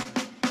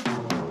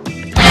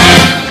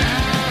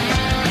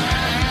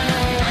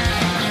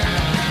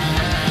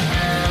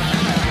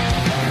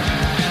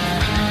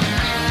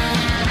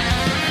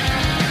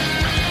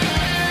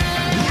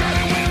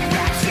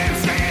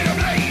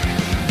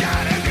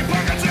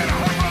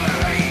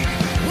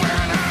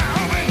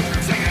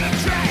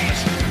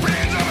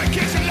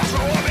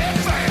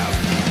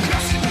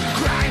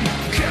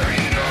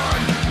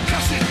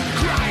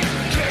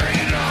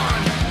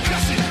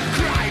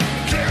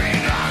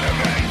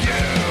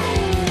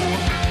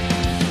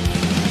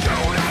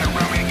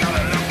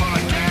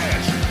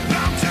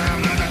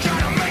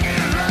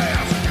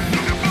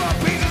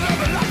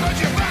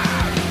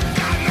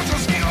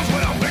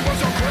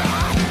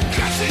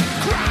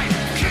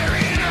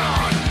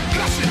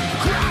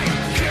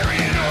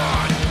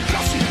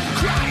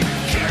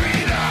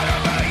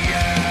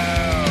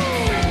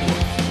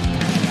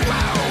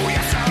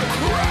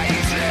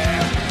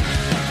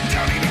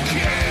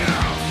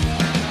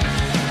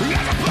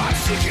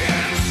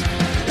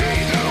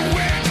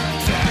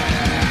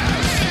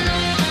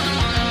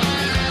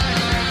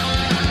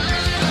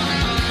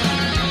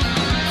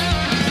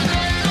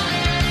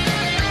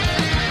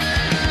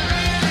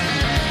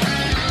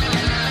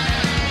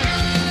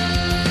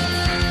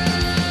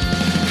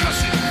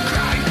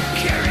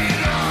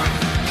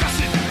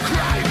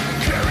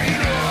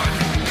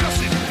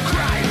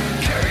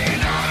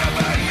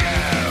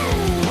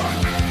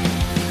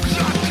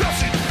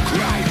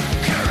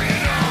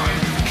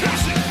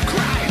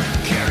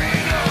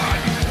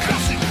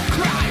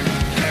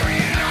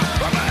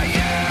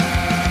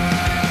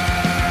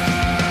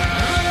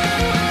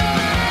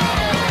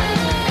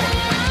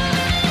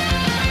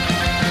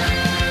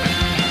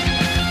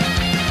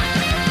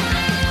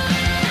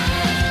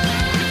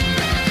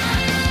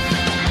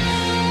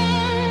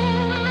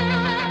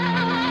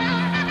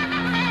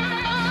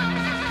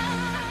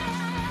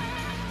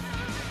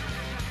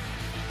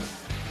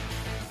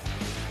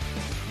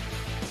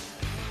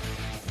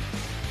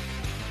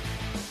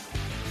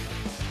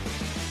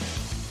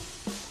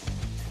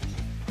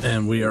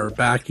 And we are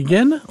back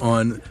again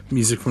on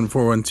Music from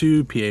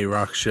 412, PA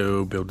Rock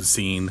Show, Build a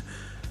Scene,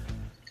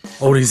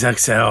 Oldies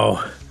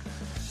XL,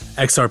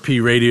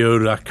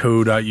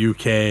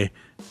 xrpradio.co.uk.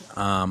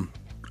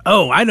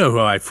 I know who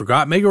I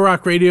forgot.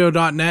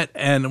 MegaRockRadio.net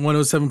and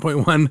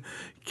 107.1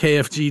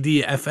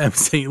 KFGD FM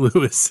St.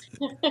 Louis.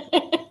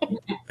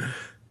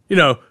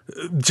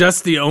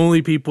 Just the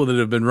only people that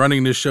have been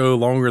running this show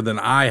longer than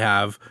I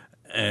have,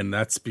 and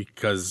that's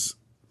because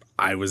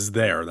I was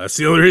there. That's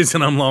the only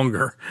reason I'm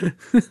longer.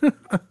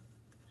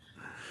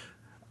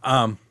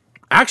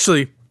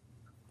 Actually,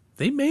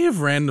 they may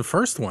have ran the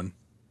first one,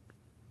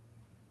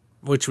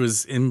 which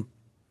was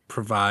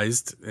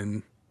improvised.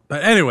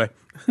 But anyway,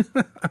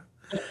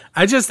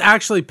 I just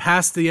actually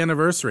passed the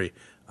anniversary.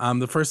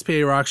 The first PA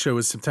Rock Show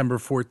was September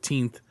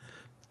 14th,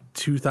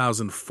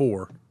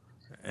 2004.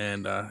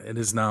 And it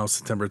is now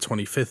September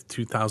 25th,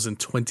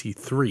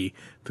 2023,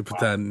 to put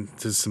that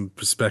into some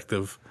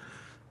perspective.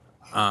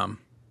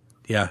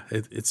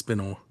 It's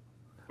been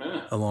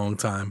a long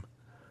time.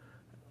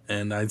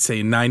 And I'd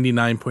say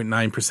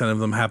 99.9% of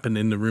them happened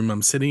in the room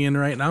I'm sitting in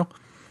right now.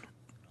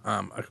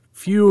 A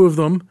few of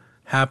them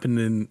happened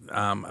in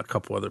a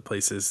couple other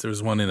places.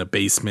 There's one in a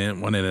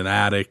basement, one in an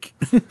attic.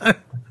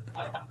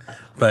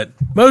 But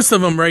most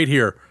of them right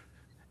here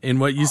in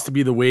what used to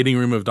be the waiting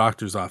room of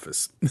doctor's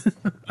office.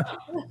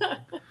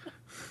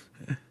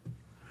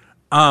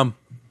 All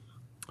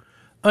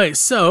right,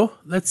 so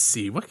let's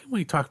see. What can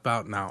we talk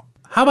about now?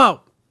 How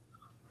about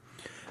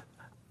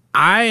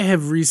I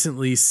have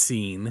recently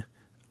seen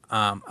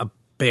a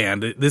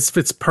band. This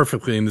fits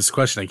perfectly in this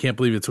question. I can't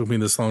believe it took me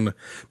this long.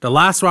 The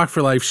last Rock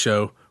for Life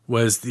show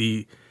was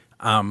the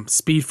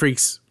Speed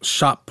Freaks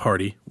Shop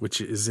Party,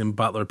 which is in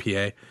Butler,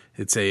 PA.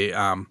 It's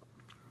a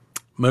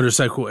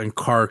motorcycle and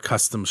car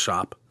custom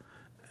shop.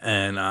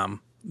 And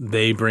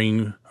they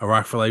bring a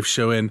Rock for Life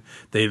show in.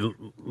 They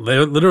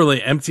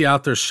literally empty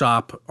out their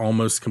shop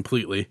almost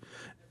completely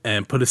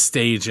and put a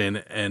stage in,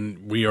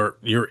 and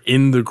you're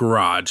in the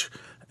garage.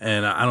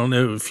 And I don't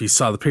know if you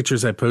saw the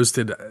pictures I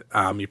posted.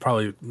 You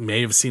probably may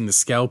have seen the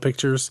scale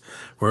pictures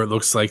where it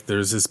looks like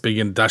there's this big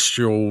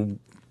industrial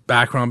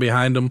background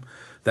behind them.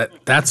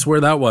 That's where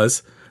that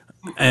was.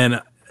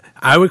 And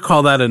I would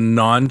call that a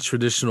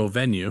non-traditional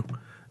venue.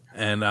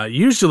 And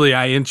usually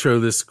I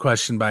intro this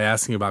question by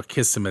asking about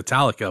Kiss and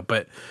Metallica,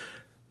 but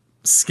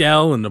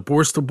Skell and the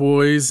Borstal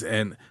Boys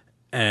and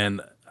now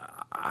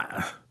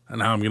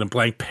I'm going to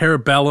blank,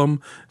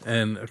 Parabellum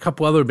and a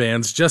couple other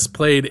bands just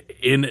played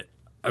in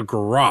a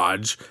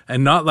garage,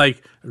 and not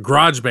like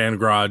garage band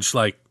garage,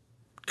 like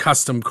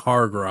custom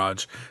car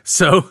garage.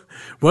 So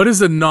what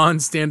is a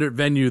non-standard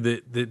venue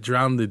that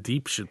Drown the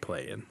Deep should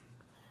play in?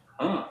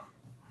 Huh.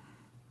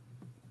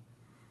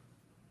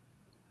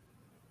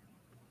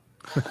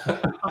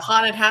 A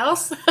haunted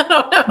house?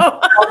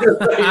 I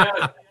don't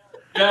know.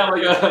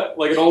 Yeah,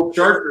 like an old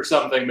church or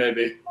something,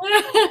 maybe.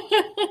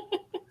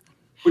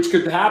 Which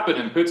could happen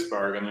in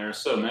Pittsburgh, and there's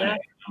so many.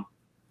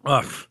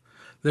 Ugh,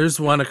 there's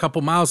one a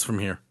couple miles from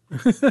here.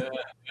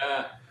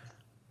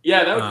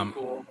 Yeah, that would be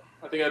cool.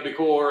 I think that'd be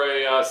cool. Or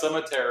a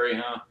cemetery,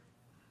 huh?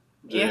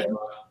 Yeah.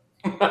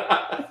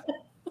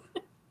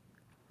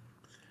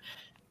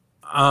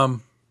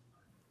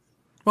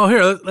 Well,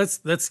 here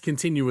let's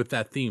continue with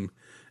that theme.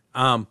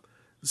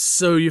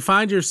 So you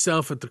find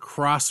yourself at the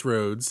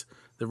crossroads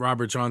that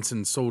Robert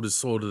Johnson sold his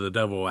soul to the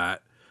devil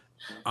at.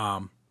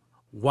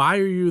 Why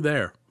are you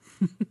there?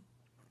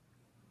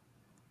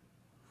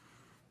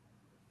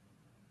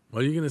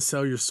 What are you going to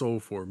sell your soul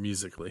for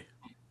musically?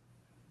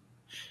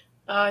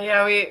 Oh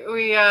yeah,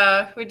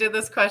 we did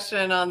this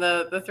question on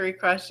the 3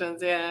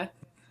 questions. Yeah.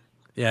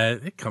 Yeah,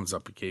 it comes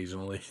up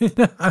occasionally.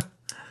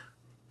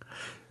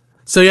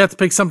 So you have to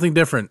pick something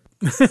different.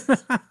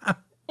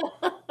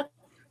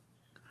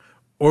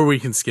 Or we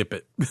can skip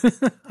it. You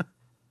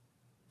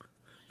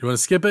want to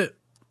skip it?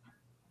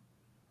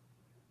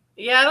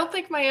 Yeah, I don't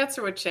think my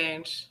answer would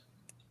change.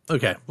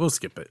 Okay, we'll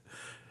skip it.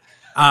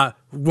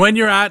 When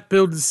you're at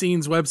Build the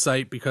Scene's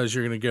website, because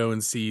you're going to go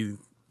and see,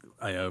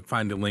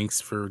 find the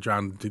links for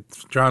Drown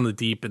the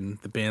Deep and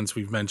the bands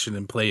we've mentioned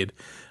and played.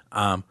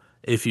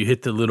 If you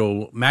hit the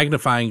little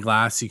magnifying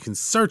glass, you can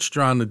search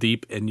Drown the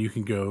Deep, and you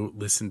can go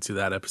listen to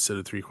that episode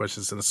of 3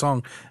 Questions and a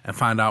Song and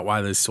find out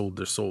why they sold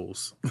their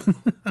souls.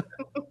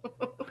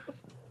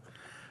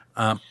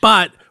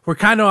 But we're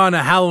kind of on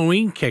a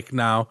Halloween kick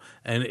now,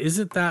 and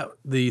isn't that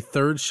the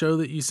 3rd show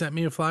that you sent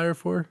me a flyer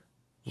for?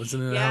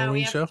 Wasn't it a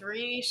Halloween show? Yeah,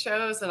 we have 3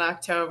 shows in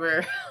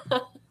October.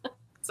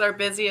 It's our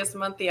busiest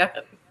month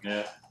yet.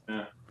 Yeah.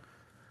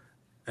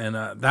 And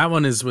that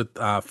one is with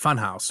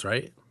Funhouse,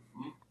 right?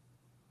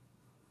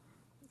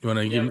 You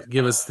want to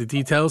give us the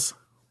details?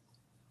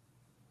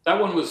 That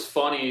one was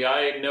funny.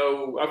 I've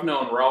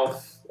known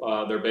Ralph,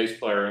 their bass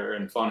player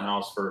in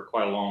Funhouse, for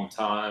quite a long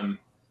time.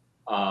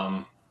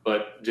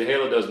 But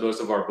Jehala does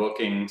most of our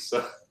bookings.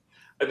 So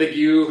I think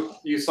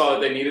you saw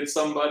that they needed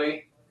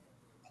somebody.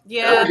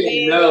 Yeah. I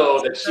didn't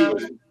know that she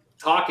was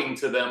talking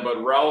to them,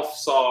 but Ralph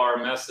saw our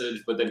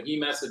message, but then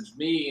he messaged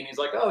me and he's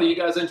like, "Oh, you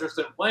guys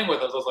interested in playing with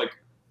us?" I was like,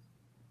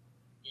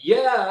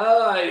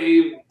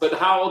 "Yeah, but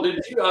how did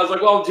you?" I was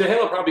like, "Well,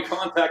 Jehala probably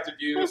contacted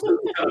you." So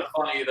it's kind of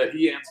funny that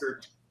he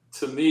answered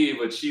to me,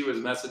 but she was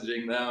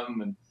messaging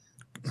them, and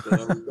so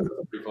that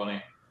was pretty funny.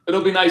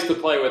 It'll be nice to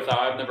play with.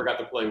 I've never got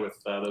to play with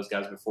those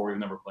guys before. We've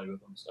never played with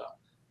them, so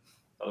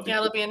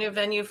it'll be a new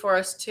venue for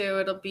us too.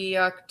 It'll be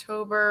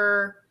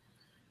October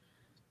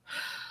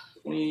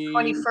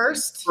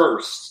 21st.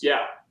 First,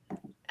 yeah.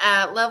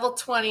 At Level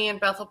 20 in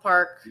Bethel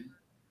Park.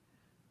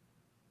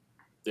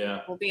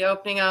 Yeah. We'll be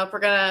opening up. We're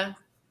gonna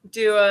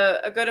do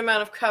a good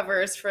amount of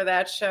covers for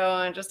that show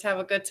and just have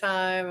a good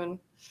time and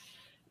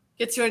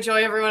get to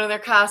enjoy everyone in their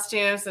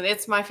costumes. And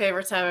it's my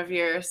favorite time of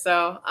year,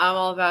 so I'm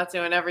all about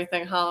doing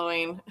everything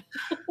Halloween.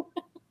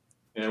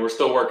 Yeah, we're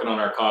still working on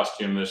our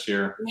costume this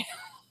year.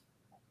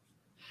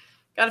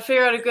 Got to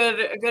figure out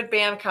a good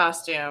band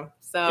costume.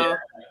 So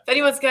if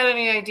anyone's got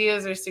any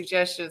ideas or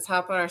suggestions,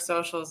 hop on our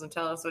socials and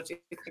tell us what you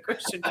think we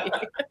should be.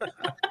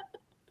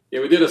 Yeah,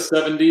 we did a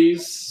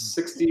 60s,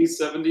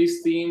 70s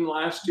theme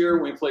last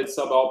year when we played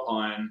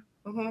Subalpine.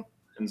 Mm-hmm.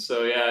 And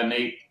so, yeah,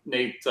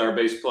 Nate, our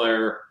bass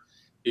player,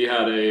 he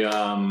had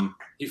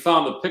he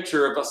found a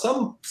picture of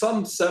some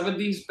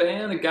 70s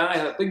band. A guy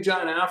had a big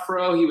giant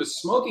afro. He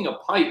was smoking a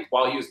pipe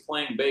while he was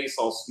playing bass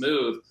all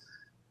smooth.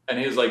 And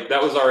he was like,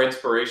 that was our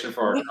inspiration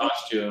for our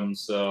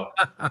costumes. So,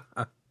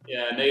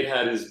 yeah, Nate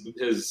had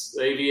his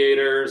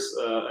aviators,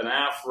 an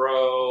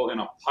afro, and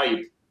a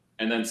pipe,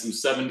 and then some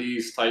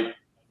 70s type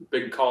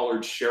big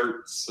collared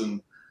shirts.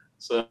 And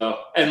so,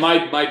 and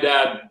my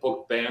dad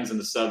booked bands in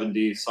the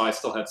 70s, so I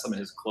still had some of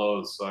his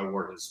clothes, so I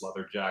wore his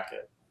leather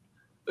jacket.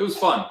 It was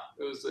fun.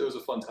 It was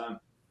a fun time.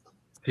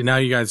 See, now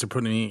you guys are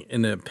putting me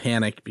in a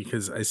panic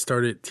because I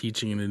started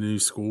teaching in a new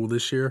school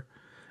this year,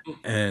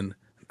 and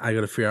I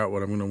got to figure out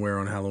what I'm going to wear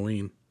on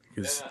Halloween.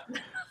 Because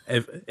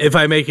if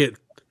I make it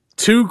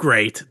too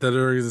great, that they're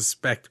going to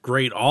expect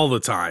great all the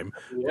time.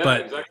 Yeah,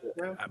 but exactly.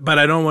 But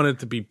I don't want it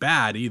to be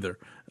bad either.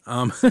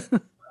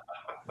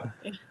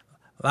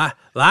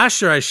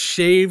 Last year I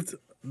shaved,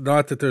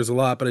 not that there's a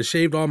lot, but I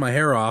shaved all my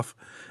hair off,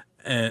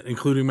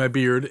 including my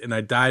beard, and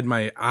I dyed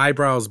my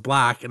eyebrows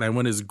black, and I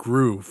went as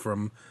Gru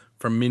from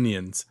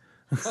Minions.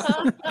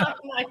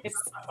 Nice.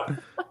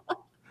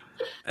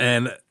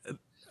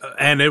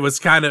 And it was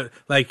kind of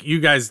like you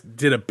guys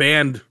did a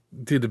band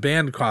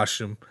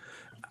costume.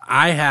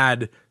 I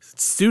had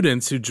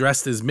students who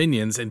dressed as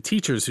Minions and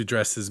teachers who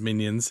dressed as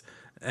Minions,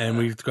 and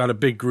we got a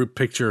big group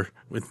picture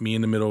with me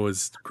in the middle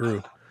as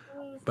Gru.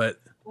 But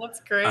that's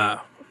great.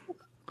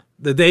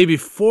 The day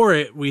before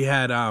it, we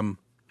had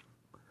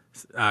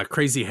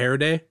Crazy Hair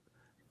Day,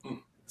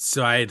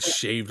 so I had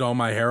shaved all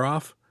my hair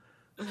off,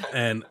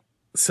 and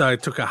so I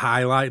took a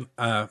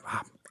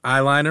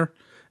eyeliner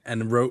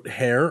and wrote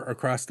hair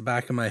across the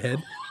back of my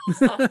head.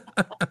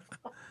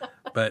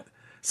 But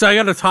so I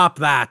got to top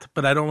that,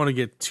 but I don't want to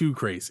get too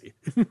crazy.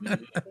 Yeah,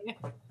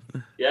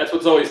 that's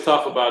what's always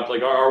tough about,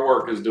 like, our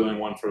work is doing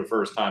one for the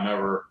first time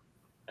ever.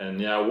 And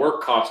yeah,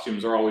 work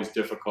costumes are always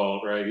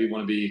difficult, right? You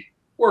want to be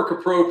work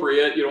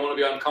appropriate. You don't want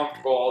to be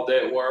uncomfortable all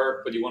day at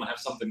work, but you want to have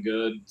something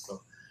good.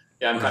 So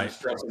yeah, I'm kind of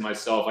stressing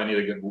myself. I need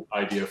a good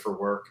idea for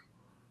work.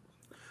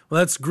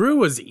 Well, Gru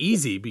was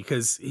easy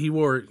because he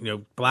wore,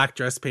 black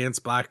dress pants,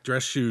 black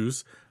dress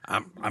shoes.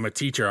 I'm a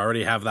teacher. I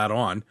already have that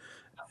on.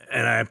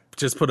 And I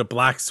just put a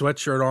black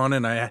sweatshirt on,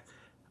 and I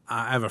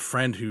have a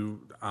friend who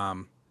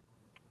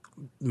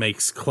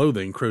makes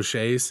clothing,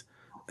 crochets,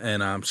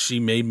 and she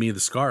made me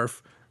the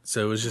scarf.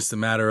 So it was just a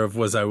matter of,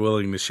 was I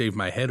willing to shave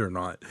my head or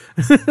not?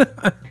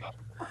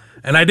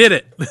 And I did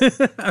it.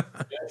 Yeah,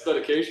 it's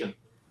dedication.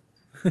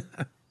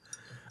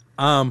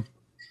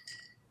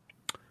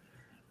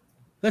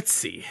 Let's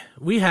see.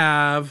 We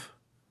have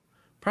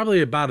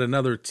probably about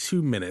another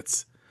 2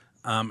 minutes.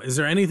 Is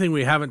there anything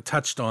we haven't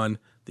touched on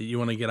that you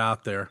want to get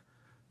out there?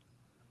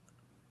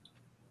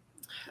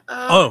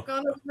 Gone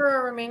over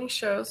our remaining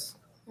shows.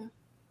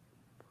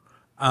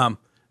 I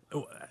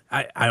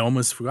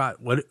almost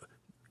forgot. What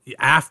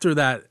after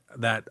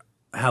that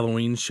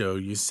Halloween show,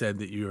 you said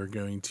that you are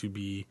going to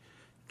be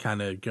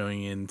kind of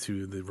going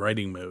into the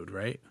writing mode,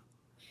 right?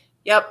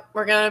 Yep,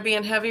 we're going to be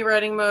in heavy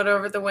writing mode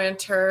over the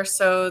winter.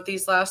 So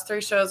these last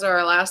 3 shows are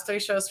our last 3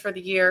 shows for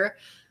the year.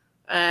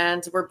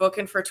 And we're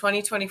booking for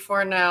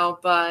 2024 now,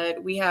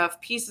 but we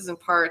have pieces and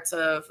parts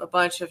of a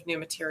bunch of new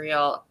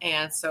material.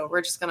 And so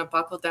we're just going to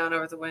buckle down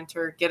over the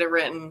winter, get it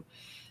written,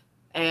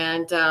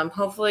 and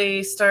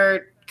hopefully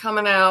start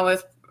coming out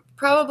with,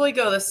 probably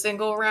go the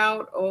single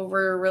route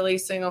over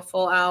releasing a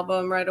full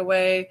album right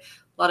away.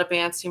 A lot of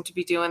bands seem to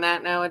be doing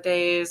that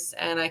nowadays.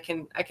 And I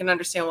can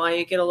understand why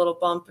you get a little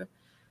bump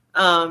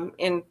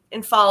in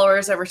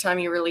followers every time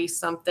you release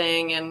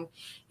something, and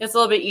it's a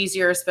little bit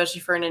easier,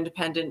 especially for an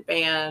independent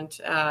band,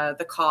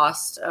 the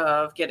cost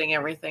of getting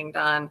everything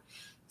done.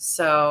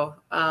 So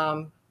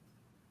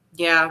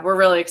yeah, we're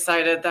really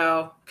excited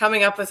though.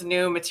 Coming up with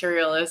new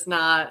material is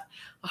not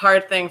a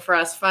hard thing for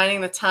us.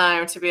 Finding the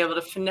time to be able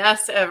to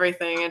finesse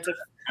everything into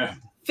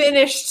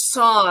finished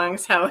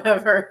songs,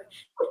 however,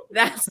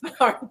 that's the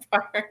hard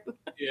part.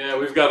 Yeah,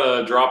 we've got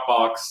a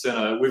Dropbox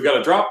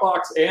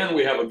and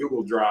we have a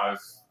Google Drive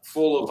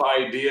full of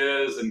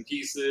ideas and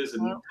pieces,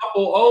 and a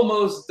couple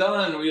almost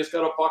done. We just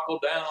got to buckle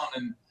down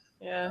and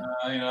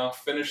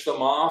finish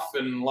them off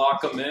and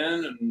lock them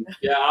in. And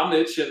yeah, I'm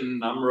itching.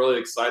 I'm really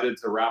excited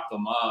to wrap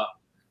them up.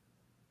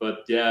 But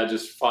yeah,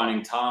 just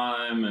finding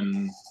time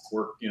and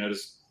work,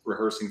 just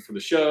rehearsing for the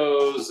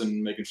shows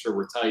and making sure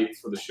we're tight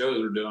for the shows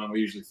we're doing. We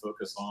usually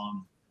focus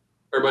on.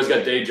 Everybody's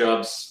got day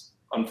jobs,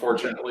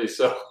 unfortunately,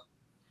 so.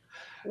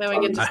 Then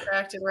we get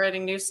distracted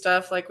writing new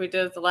stuff like we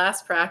did at the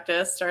last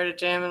practice, started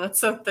jamming on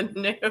something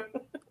new.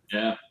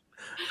 Yeah.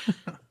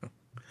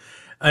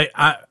 I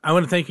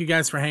want to thank you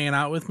guys for hanging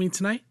out with me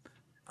tonight.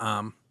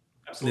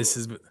 This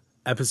is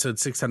episode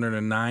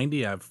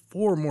 690. I have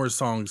 4 more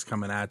songs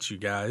coming at you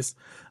guys.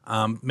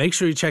 Make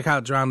sure you check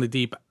out Drown the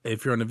Deep.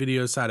 If you're on the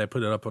video side, I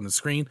put it up on the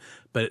screen,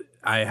 but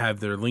I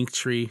have their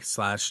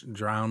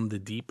Linktree/Drown the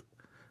Deep.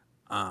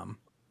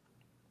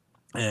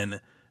 And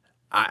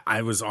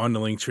I was on the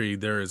Linktree.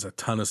 There is a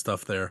ton of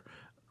stuff there.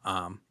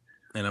 And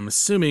I'm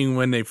assuming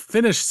when they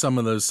finish some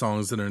of those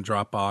songs that are in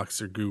Dropbox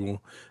or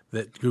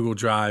Google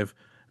Drive,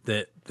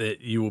 that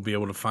you will be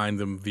able to find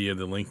them via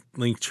the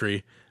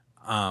Linktree.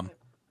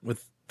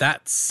 With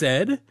that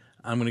said,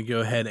 I'm going to go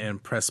ahead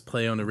and press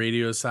play on the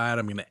radio side.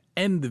 I'm going to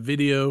end the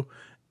video,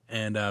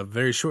 and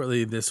very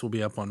shortly this will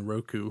be up on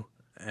Roku.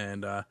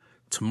 And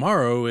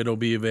tomorrow it'll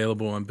be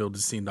available on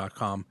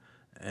buildthescene.com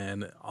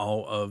and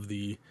all of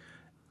the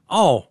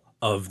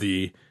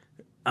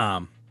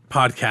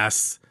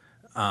podcasts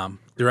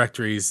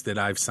directories that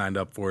I've signed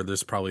up for.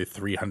 There's probably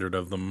 300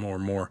 of them or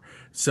more.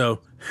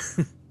 So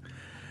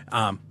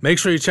make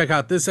sure you check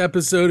out this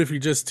episode if you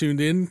just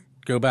tuned in.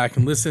 Go back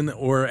and listen,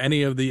 or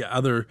any of the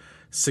other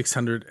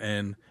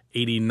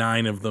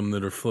 689 of them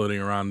that are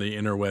floating around the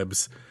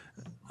interwebs.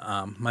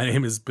 My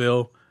name is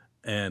Bill,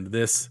 and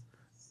this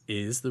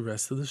is the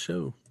rest of the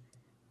show.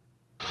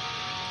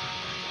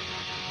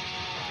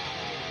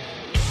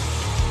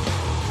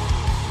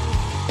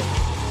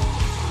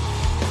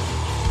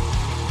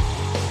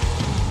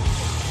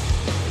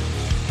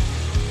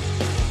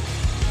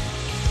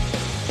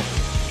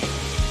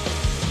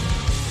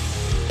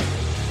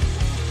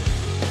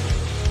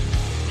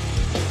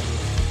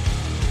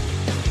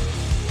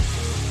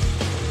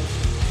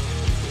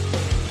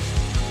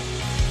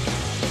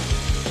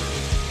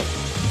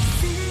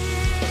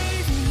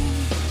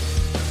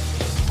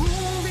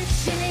 Ooh.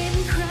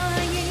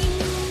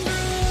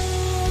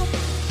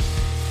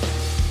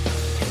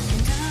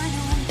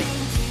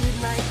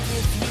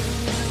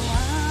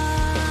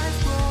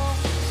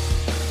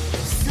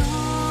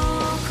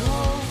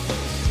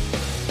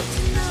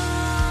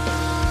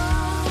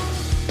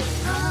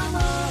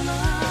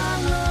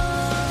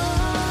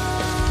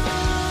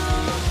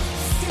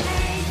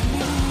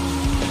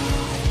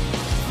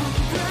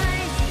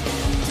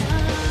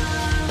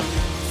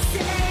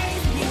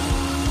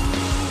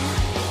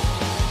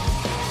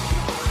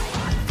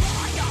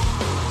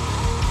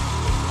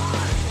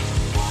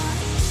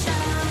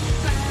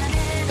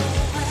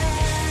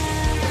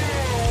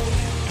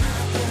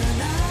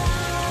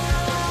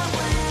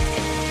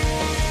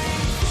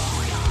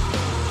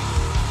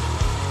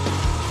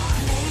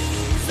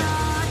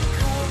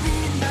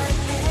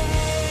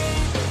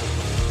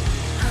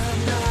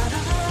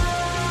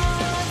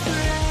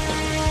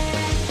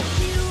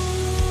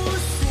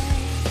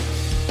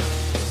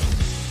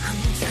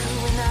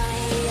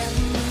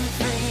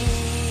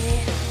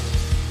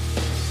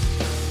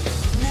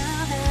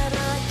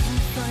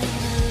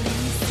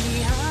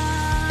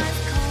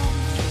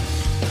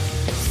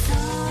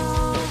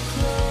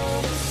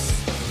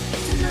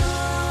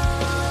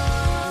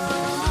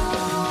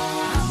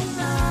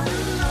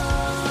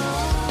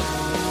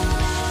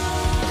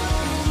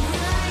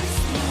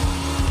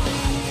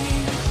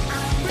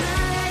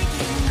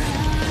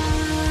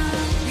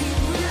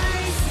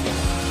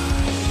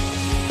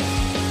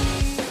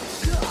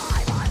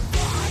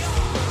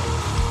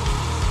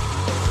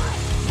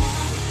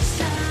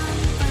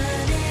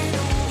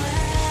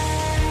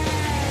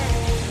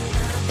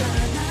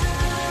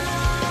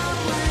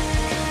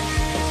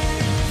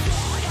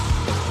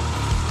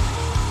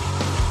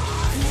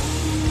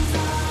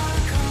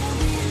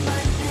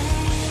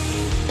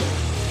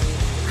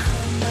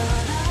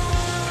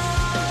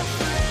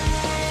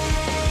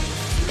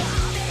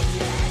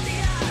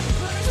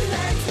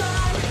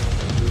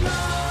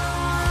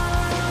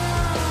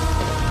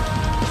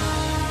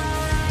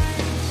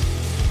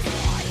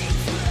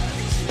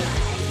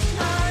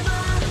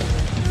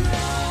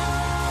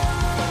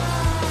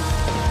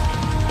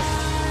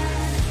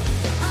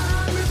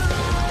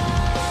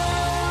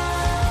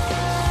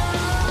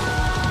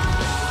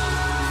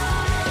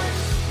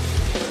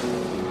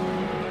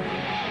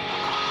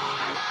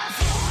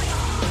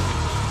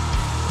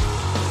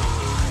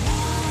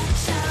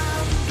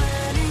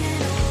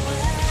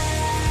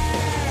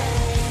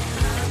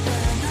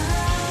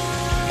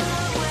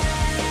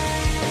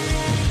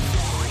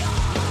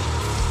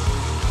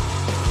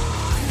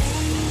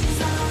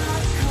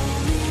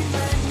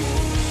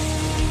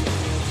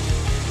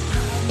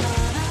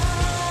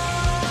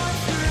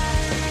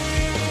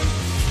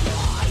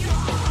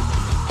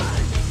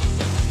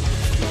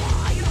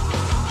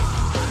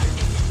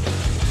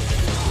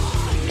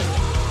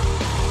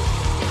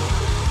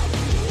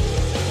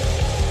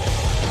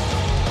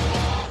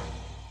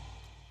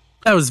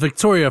 That was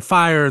Victoria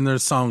Fire and their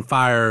song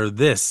Fire.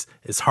 This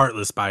is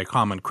Heartless by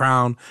Common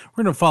Crown.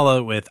 We're going to follow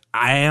it with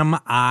Am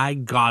I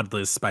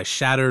Godless by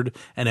Shattered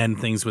and end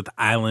things with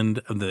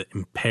Island of the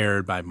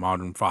Impaired by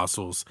Modern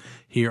Fossils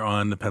here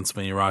on the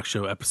Pennsylvania Rock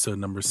Show, episode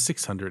number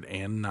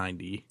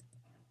 690.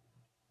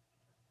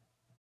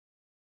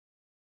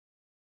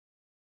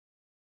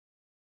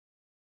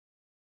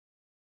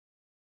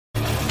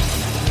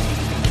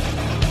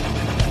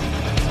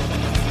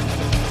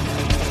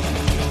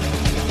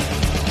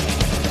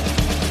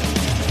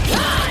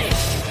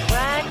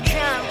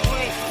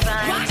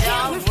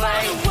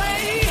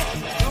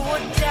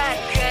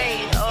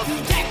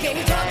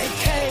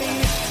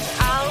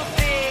 I'll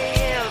be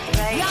here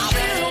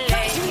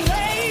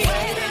patiently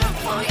waiting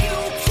for you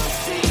to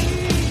see.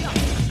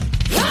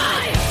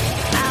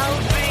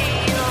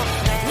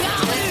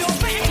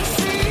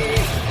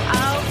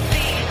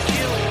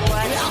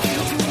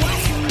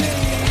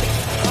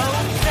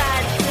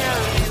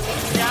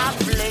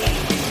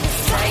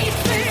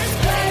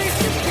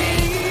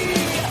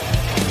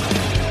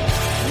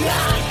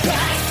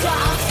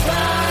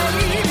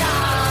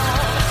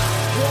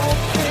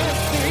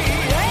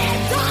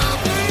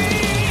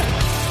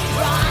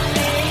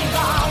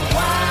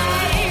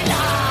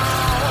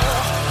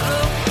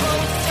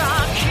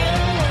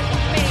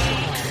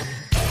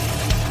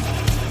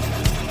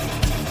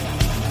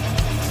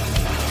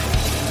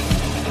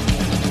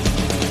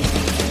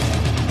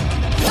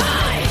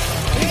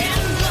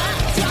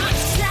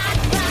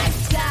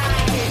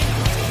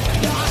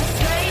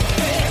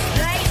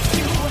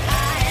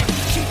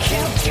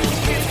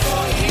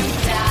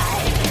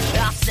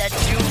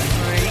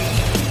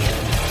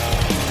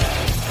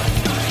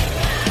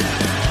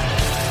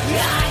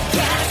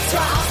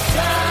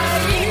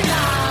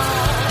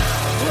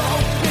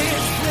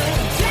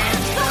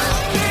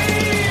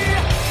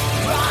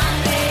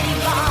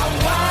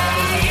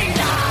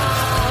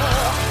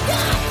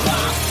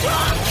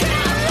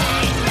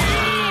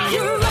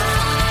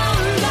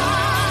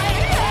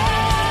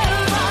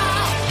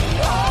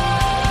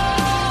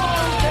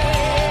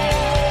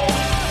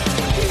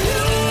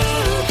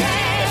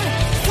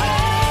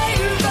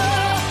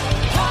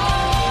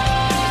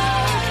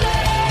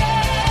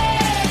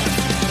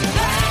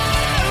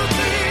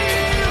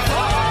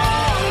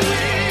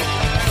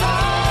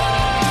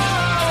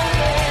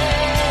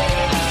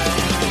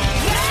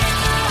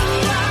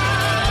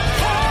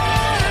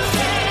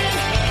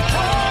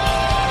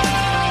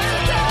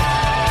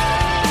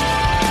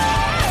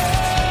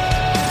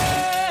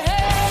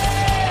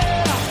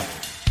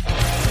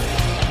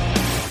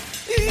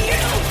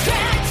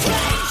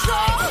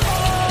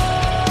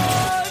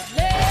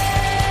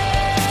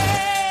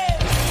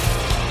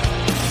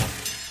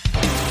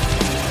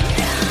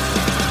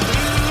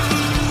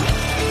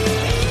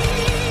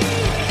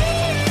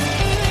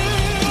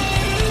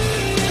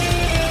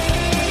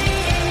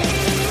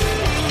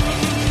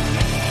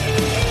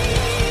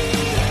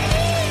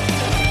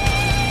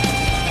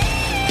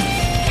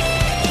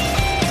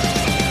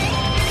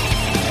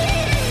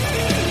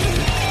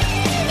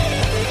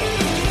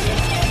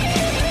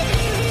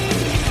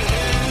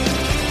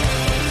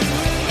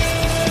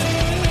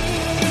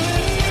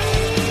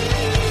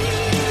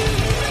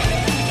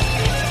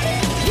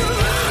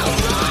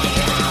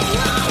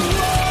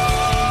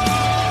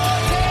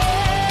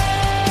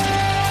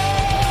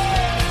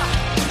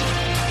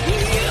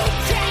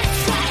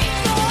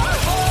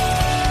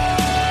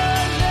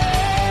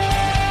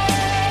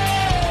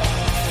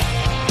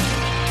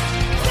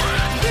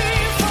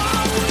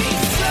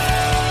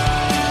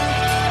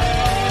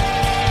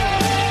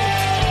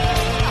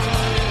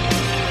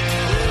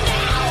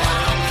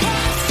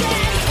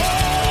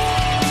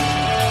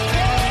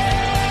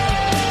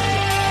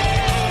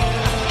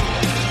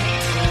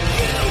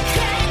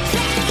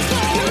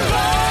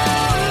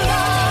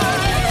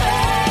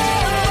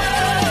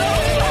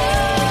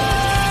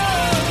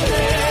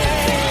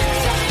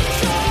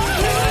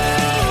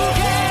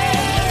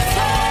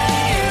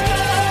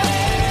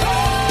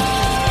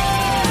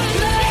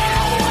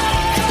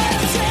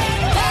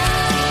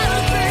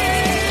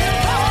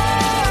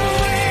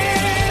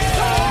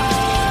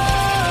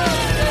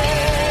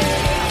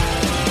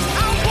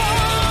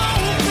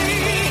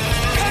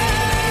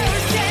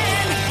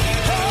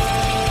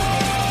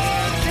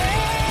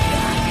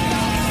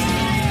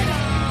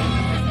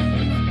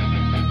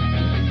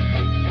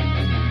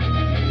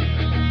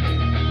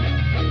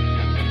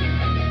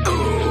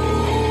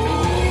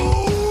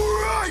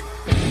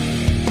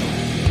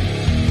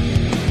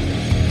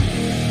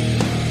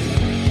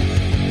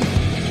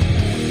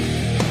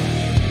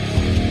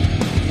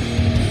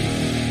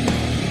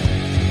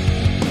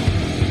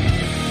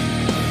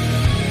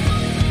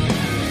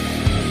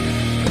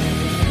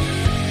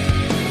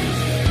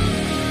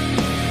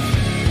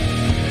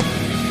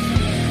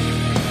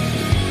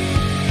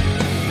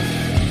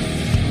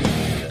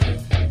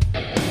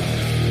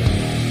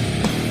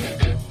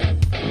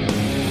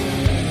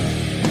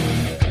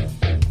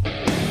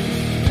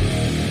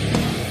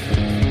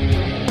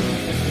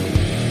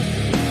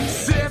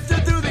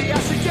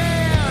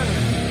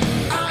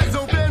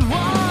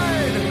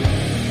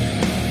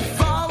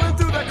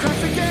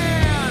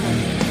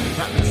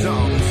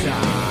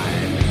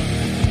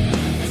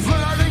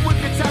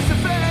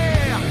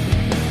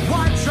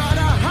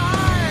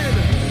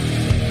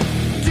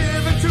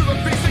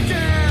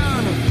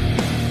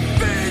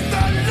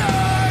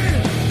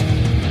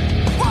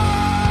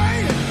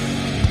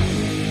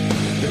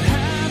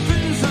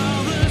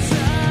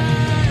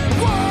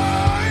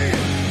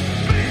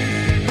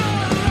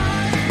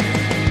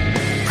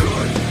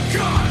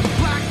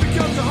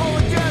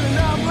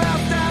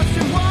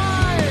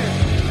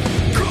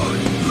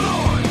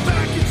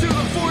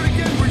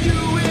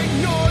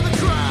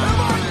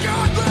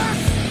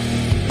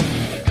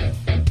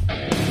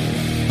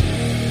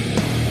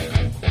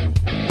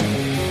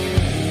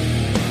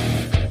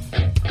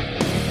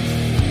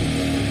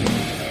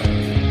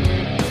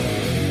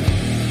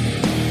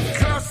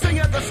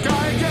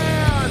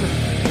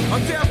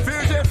 I'm deaf,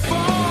 fears it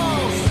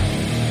falls.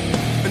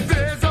 And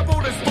there's a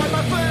bonus by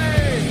my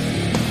faith.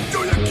 Do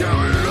you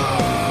carry it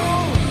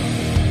all?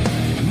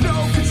 No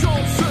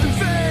control, certain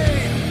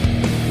fate.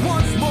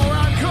 Once more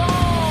I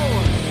call.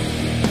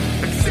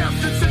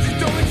 Acceptance that you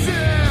don't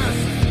exist.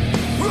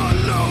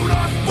 Alone I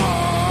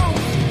fall.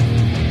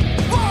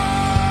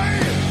 Why?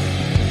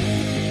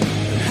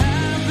 It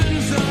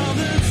happens all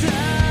the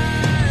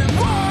time.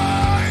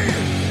 Why?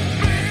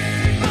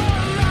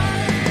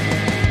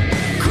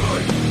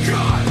 Good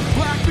God,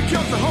 black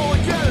becomes the whole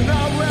again, and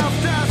I'm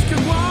left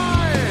asking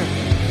why.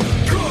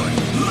 Good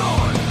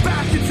Lord,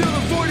 back into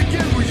the void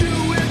again where you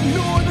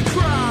ignore the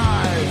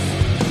cries.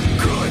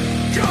 Good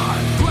God,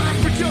 black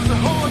becomes the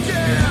whole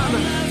again. I'm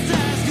left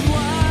asking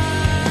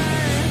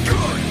why.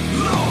 Good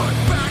Lord,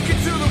 back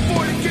into the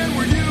void again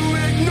where you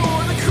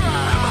ignore the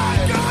cries. Am I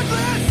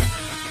godless?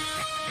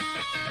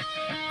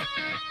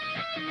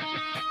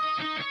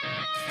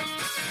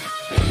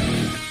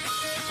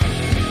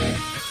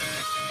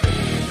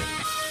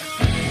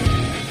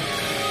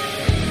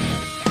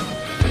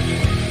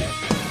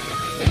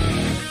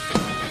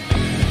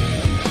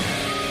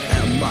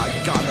 Am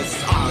I godless?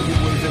 Are you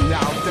even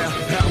out there?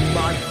 Am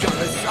I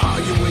godless? Are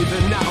you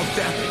even out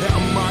there?